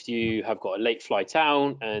great if you have got a late flight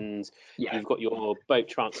out and you've got your boat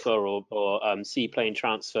transfer or seaplane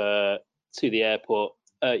transfer to the airport.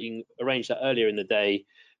 You can arrange that earlier in the day,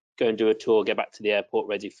 go and do a tour, get back to the airport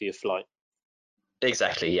ready for your flight.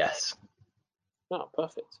 Exactly, yes. Oh,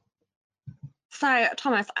 perfect. So,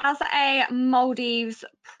 Thomas, as a Maldives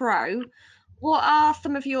pro, what are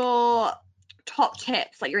some of your top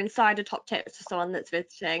tips, like your insider top tips for someone that's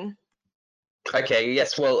visiting? Okay,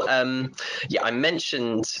 yes. Well, I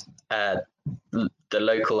mentioned the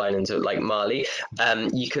local islands like Mali.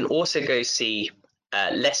 You can also go see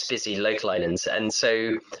less busy local islands. And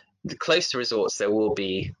so close to resorts, there will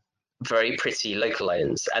be very pretty local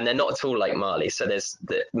islands, and they're not at all like Mali. So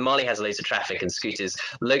Mali has loads of traffic and scooters.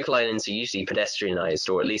 Local islands are usually pedestrianized,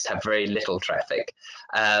 or at least have very little traffic.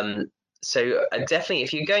 So definitely,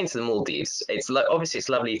 if you're going to the Maldives, obviously it's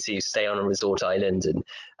lovely to stay on a resort island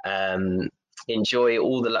and enjoy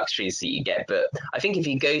all the luxuries that you get. But I think if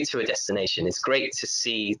you go to a destination, it's great to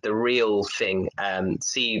see the real thing,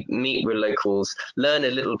 meet with locals, learn a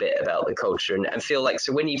little bit about the culture, and feel like,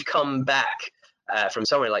 so when you've come back from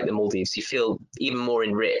somewhere like the Maldives, you feel even more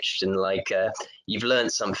enriched and like you've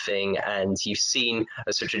learned something and you've seen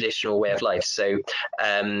a sort of traditional way of life. So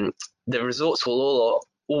the resorts will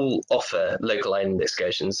all offer local island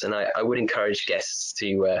excursions, and I would encourage guests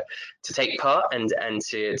to take part and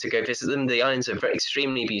to go visit them. The islands are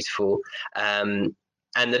extremely beautiful.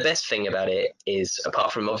 And the best thing about it is,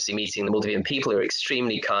 apart from obviously meeting the Maldivian people who are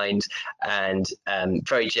extremely kind and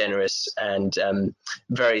very generous and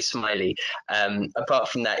very smiley, apart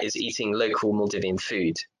from that is eating local Maldivian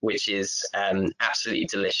food, which is absolutely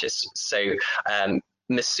delicious. So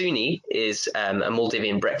Masuni is a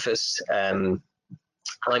Maldivian breakfast.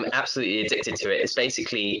 I'm absolutely addicted to it.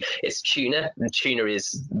 It's tuna. Tuna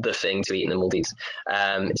is the thing to eat in the Maldives.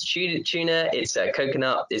 It's tuna. It's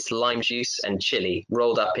coconut. It's lime juice and chili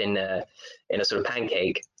rolled up in a sort of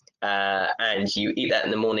pancake. And you eat that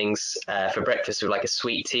in the mornings for breakfast with like a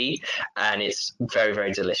sweet tea, and it's very,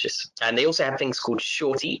 very delicious. And they also have things called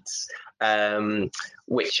short eats,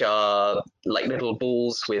 which are like little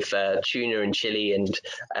balls with tuna and chili and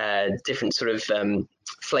different sort of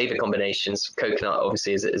flavor combinations. Coconut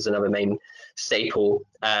obviously is another main staple,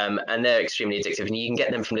 and they're extremely addictive, and you can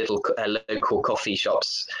get them from little local coffee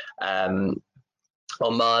shops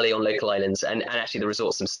on Mali, on local islands, and actually the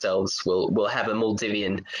resorts themselves will have a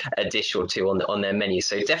Maldivian dish or two on their menu.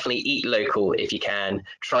 So definitely eat local if you can.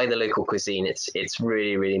 Try the local cuisine. It's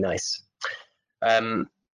really, really nice.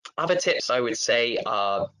 Other tips I would say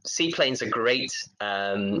are seaplanes are great.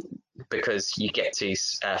 because you get to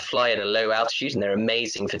fly at a low altitude, and they're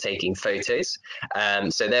amazing for taking photos.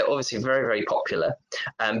 So they're obviously very, very popular.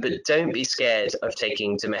 But don't be scared of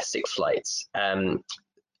taking domestic flights.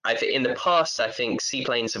 In the past, I think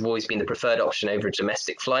seaplanes have always been the preferred option over a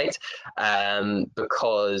domestic flight,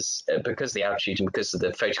 because of the altitude and because of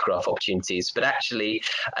the photograph opportunities. But actually,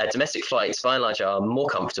 domestic flights, by and large, are more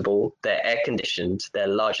comfortable. They're air conditioned. They're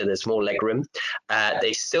larger. There's more legroom.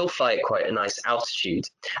 They still fly at quite a nice altitude,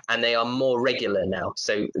 and they are more regular now.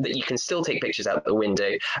 So that you can still take pictures out the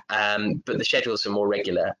window, but the schedules are more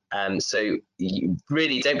regular. So you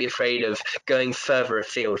really don't be afraid of going further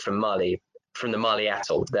afield from the Mali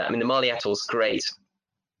Atoll. The Mali Atoll is great,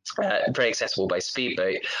 very accessible by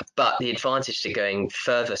speedboat, but the advantage to going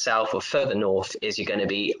further south or further north is you're going to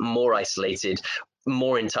be more isolated,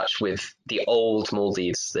 more in touch with the old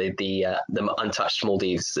Maldives, the untouched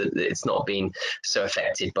Maldives. It's not been so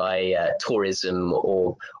affected by tourism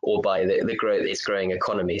or by the growth, its growing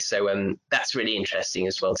economy. So that's really interesting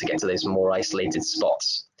as well, to get to those more isolated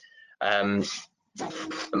spots.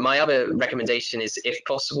 My other recommendation is, if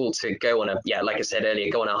possible, to go on like I said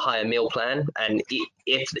earlier, go on a higher meal plan. And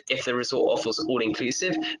if the resort offers all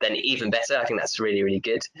inclusive, then even better. I think that's really, really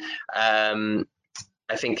good.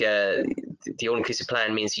 I think the all-inclusive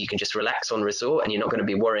plan means you can just relax on resort, and you're not going to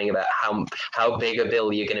be worrying about how big a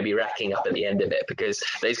bill you're going to be racking up at the end of it, because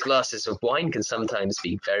those glasses of wine can sometimes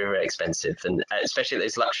be very, very expensive. And especially at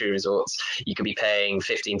those luxury resorts, you could be paying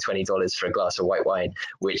 $15-20 for a glass of white wine,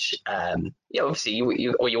 which obviously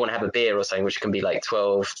you want to have a beer or something, which can be like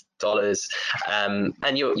 $12.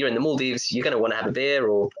 And you're in the Maldives, you're going to want to have a beer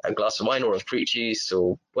or a glass of wine or a fruit juice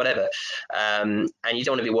or whatever, and you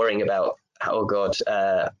don't want to be worrying about, oh God,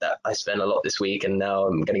 I spent a lot this week and now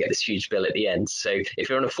I'm going to get this huge bill at the end. So if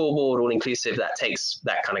you're on a full board, all inclusive, that takes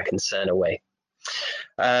that kind of concern away.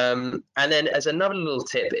 And then as another little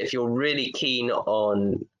tip, if you're really keen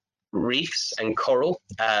on reefs and coral,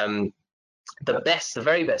 the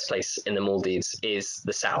very best place in the Maldives is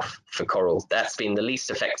the south for coral. That's been the least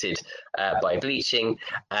affected by bleaching,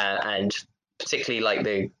 and particularly like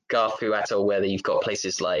the Garfu Atoll, where you've got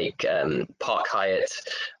places like Park Hyatt,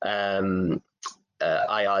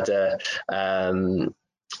 Ayada,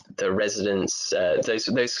 the Residence,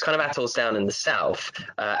 those kind of atolls down in the south,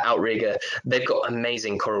 Outrigger, they've got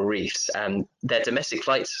amazing coral reefs. They're domestic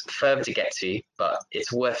flights further to get to, but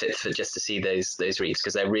it's worth it for just to see those reefs,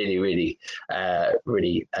 because they're really, really,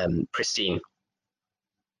 really pristine.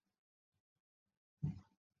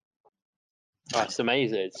 That's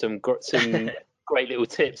amazing. Some great little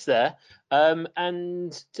tips there.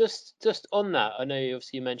 And just on that, I know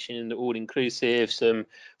obviously you mentioned all inclusive, some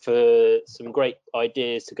great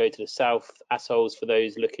ideas to go to the South atolls for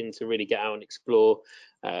those looking to really get out and explore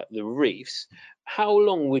the reefs. How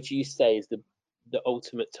long would you say is the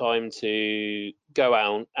ultimate time to go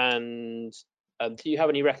out? And do you have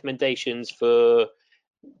any recommendations for?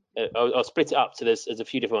 I'll split it up to this as a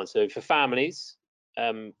few different ones. So for families,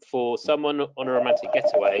 for someone on a romantic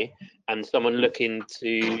getaway, and someone looking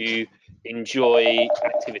to enjoy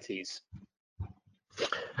activities?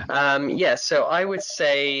 So I would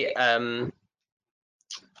say our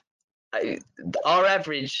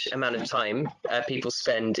average amount of time people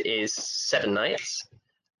spend is 7 nights.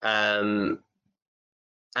 And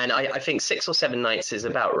I think 6 or 7 nights is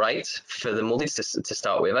about right for the Maldives to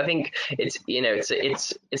start with. I think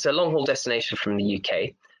it's a long haul destination from the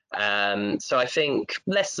UK. So I think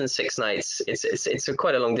less than 6 nights, it's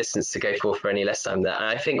quite a long distance to go for any less time than that. And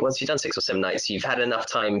I think once you've done 6 or 7 nights, you've had enough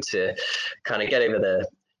time to kind of get over the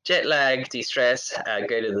jet lag, de-stress,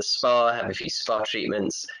 go to the spa, have a few spa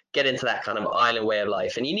treatments, get into that kind of island way of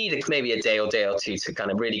life. And you need maybe a day or two to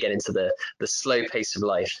kind of really get into the slow pace of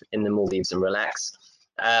life in the Maldives and relax.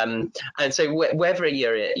 And so whether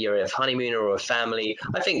you're a honeymooner or a family,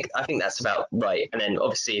 I think that's about right. And then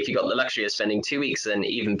obviously if you've got the luxury of spending 2 weeks, then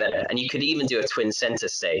even better. And you could even do a twin center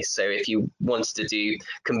stay. So if you wanted to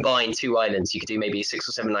combine 2 islands, you could do maybe 6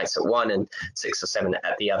 or 7 nights at one and 6 or 7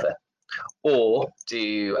 at the other. Or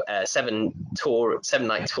do a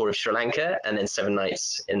 7-night tour of Sri Lanka and then 7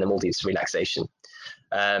 nights in the Maldives relaxation.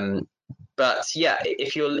 But yeah,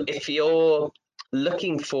 if you're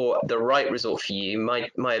looking for the right resort for you,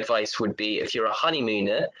 my advice would be, if you're a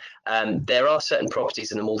honeymooner, there are certain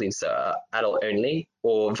properties in the Maldives that are adult only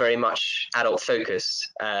or very much adult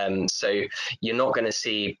focused. So you're not going to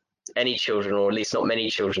see any children, or at least not many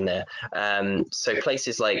children there. So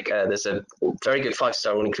places like there's a very good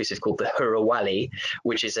 5-star all-inclusive called the Hurawali,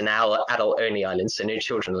 which is an adult-only island, so no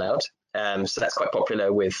children allowed. So that's quite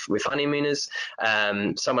popular with honeymooners.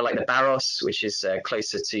 Somewhere like the Barros, which is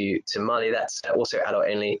closer to Mali, that's also adult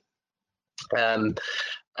only.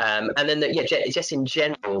 And then, just in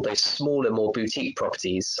general, those smaller, more boutique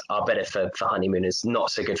properties are better for honeymooners, not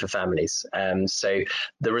so good for families. So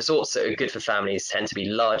the resorts that are good for families tend to be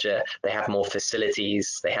larger. They have more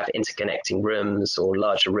facilities. They have interconnecting rooms or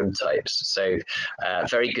larger room types. So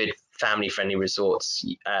very good family-friendly resorts.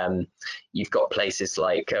 You've got places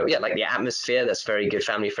like like the Atmosphere, that's very good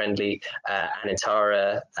family-friendly.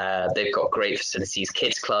 Anantara, they've got great facilities,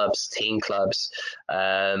 kids clubs, teen clubs.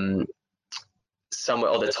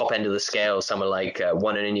 Somewhere on the top end of the scale, somewhere like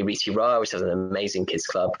One and Iniriti Ra, which has an amazing kids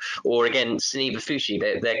club, or again Suniva Fushi,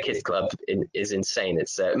 their kids club is insane.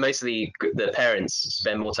 It's mostly the parents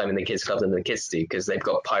spend more time in the kids club than the kids do, because they've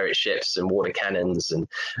got pirate ships and water cannons and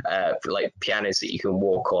like pianos that you can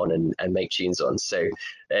walk on and make tunes on. So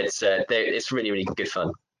it's really, really good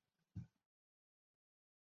fun.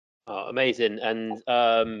 Oh, amazing. And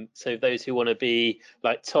so those who want to be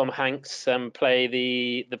like Tom Hanks and play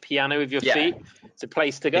the piano with your feet, it's a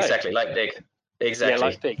place to go. Exactly, like Big. Exactly. Yeah,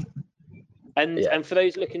 like Big. And for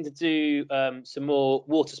those looking to do some more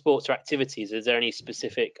water sports or activities, is there any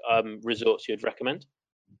specific resorts you'd recommend?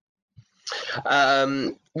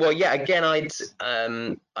 Well, yeah. Again,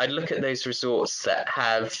 I'd look at those resorts that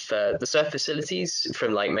have the surf facilities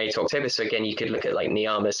from like May to October. So again, you could look at like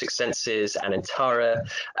Niama, Six Senses, Anantara,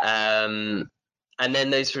 and then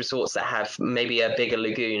those resorts that have maybe a bigger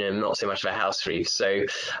lagoon and not so much of a house reef. So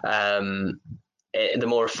the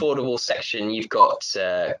more affordable section, you've got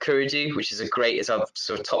Kurudu, which is it's our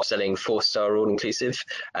sort of top-selling 4-star all-inclusive.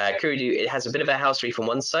 Kurudu, it has a bit of a house reef on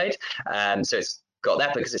one side, so it's got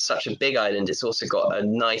that because it's such a big island. It's also got a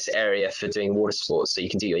nice area for doing water sports, so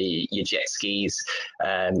you can do your jet skis,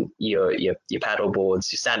 your paddle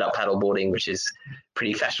boards, your stand-up paddle boarding, which is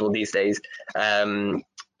pretty fashionable these days.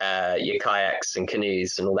 Your kayaks and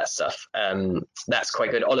canoes and all that stuff. That's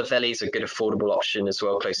quite good. Olivelle is a good affordable option as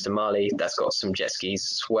well, close to Mali. That's got some jet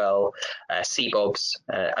skis as well. Sea bobs.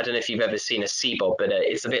 I don't know if you've ever seen a sea bob, but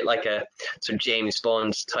it's a bit like a sort of James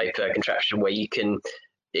Bond type contraption where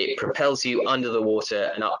it propels you under the water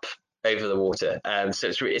and up over the water. So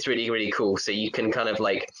it's really, really cool. So you can kind of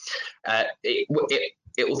like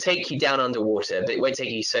it will take you down underwater, but it won't take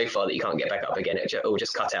you so far that you can't get back up again. It will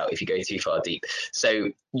just cut out if you go too far deep. So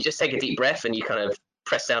you just take a deep breath and you kind of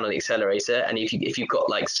press down on the accelerator. And if you've got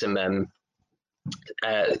like some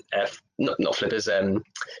not flippers,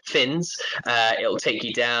 fins, it'll take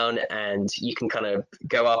you down, and you can kind of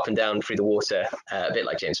go up and down through the water, a bit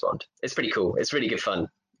like James Bond. It's pretty cool. It's really good fun.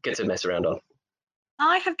 Good to mess around on.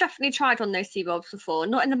 I have definitely tried on those sea bobs before,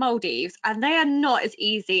 not in the Maldives, and they are not as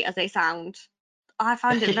easy as they sound. I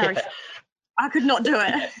found it very. I could not do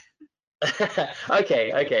it.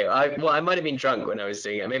 Okay. I might have been drunk when I was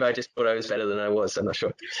doing it. Maybe I just thought I was better than I was. I'm not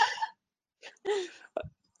sure.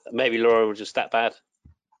 Maybe Laura was just that bad.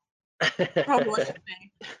 Probably.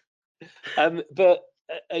 But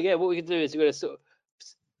again, what we can do is we're going to sort of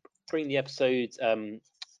bring the episode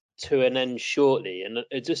to an end shortly, and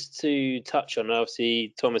just to touch on,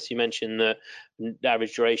 obviously, Thomas, you mentioned that the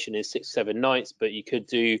average duration is 6-7 nights, but you could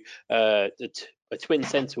do a twin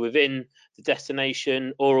centre within the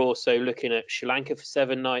destination, or also looking at Sri Lanka for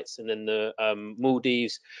 7 nights, and then the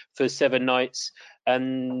Maldives for 7 nights.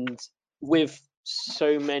 And with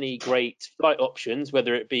so many great flight options,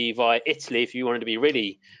 whether it be via Italy, if you wanted to be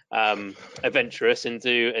really adventurous and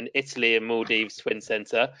do an Italy and Maldives twin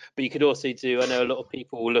centre, but you could also do, I know a lot of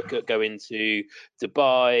people will look at going to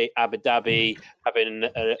Dubai, Abu Dhabi, having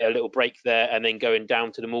a little break there, and then going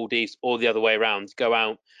down to the Maldives, or the other way around, go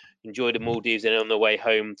out, enjoy the Maldives, and on the way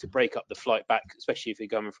home to break up the flight back, especially if you're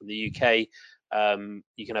coming from the UK,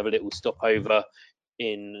 you can have a little stopover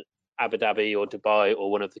in Abu Dhabi or Dubai or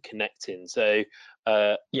one of the connecting. So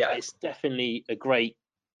it's definitely a great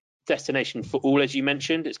destination for all, as you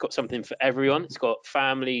mentioned. It's got something for everyone. It's got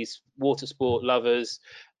families, water sport lovers,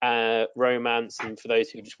 romance, and for those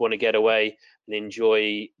who just want to get away and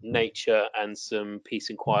enjoy nature and some peace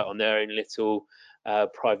and quiet on their own little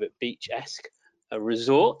private beach-esque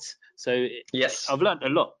resort. So yes, I've learned a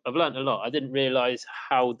lot. I didn't realize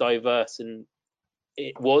how diverse and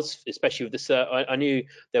it was, especially with the surf. I knew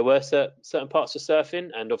there were certain parts of surfing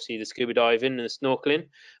and obviously the scuba diving and the snorkeling,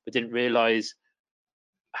 but didn't realize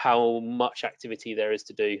how much activity there is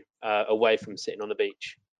to do away from sitting on the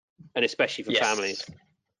beach, and especially for families.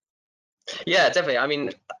 Yeah, definitely. I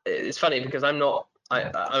mean, it's funny because I'm not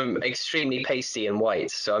I'm extremely pasty and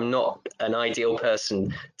white, so I'm not an ideal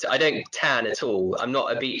person. I don't tan at all. I'm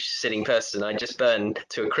not a beach sitting person. I just burn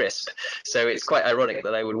to a crisp. So it's quite ironic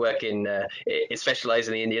that I would work specialize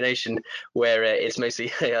in the Indian Ocean, where it's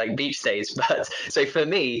mostly like beach stays. But so for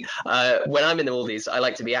me, when I'm in the Maldives, I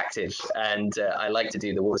like to be active, and I like to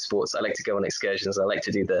do the water sports. I like to go on excursions. I like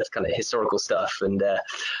to do the kind of historical stuff, and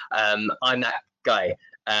I'm that guy.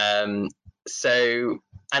 And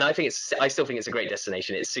I still think it's a great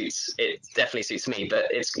destination. It definitely suits me. But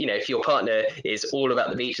it's, if your partner is all about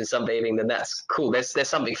the beach and sunbathing, then that's cool. There's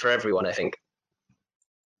something for everyone, I think.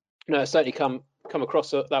 No, it's certainly come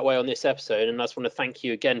across that way on this episode, and I just want to thank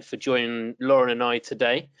you again for joining Lauren and I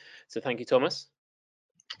today. So thank you, Thomas.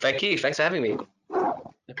 Thank you. Thanks for having me.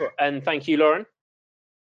 And thank you, Lauren.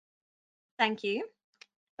 Thank you.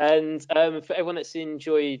 And for everyone that's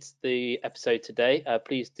enjoyed the episode today,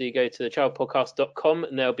 please do go to thetravelpodcast.com,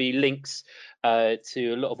 and there'll be links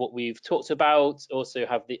to a lot of what we've talked about. Also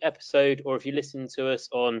have the episode, or if you listen to us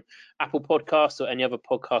on Apple Podcasts or any other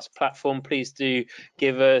podcast platform, please do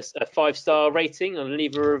give us a 5-star rating and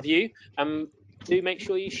leave a review. Do make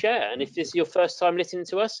sure you share. And if this is your first time listening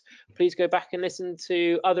to us, please go back and listen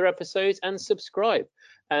to other episodes and subscribe.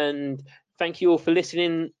 And thank you all for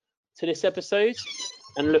listening to this episode,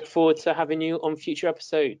 and look forward to having you on future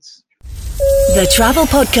episodes. The Travel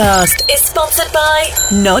Podcast is sponsored by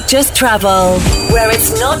Not Just Travel, where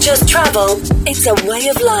it's not just travel, it's a way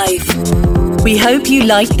of life. We hope you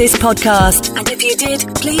liked this podcast, and if you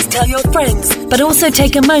did, please tell your friends, but also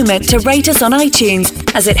take a moment to rate us on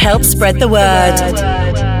iTunes, as it helps spread the word.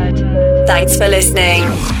 Thanks for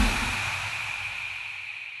listening.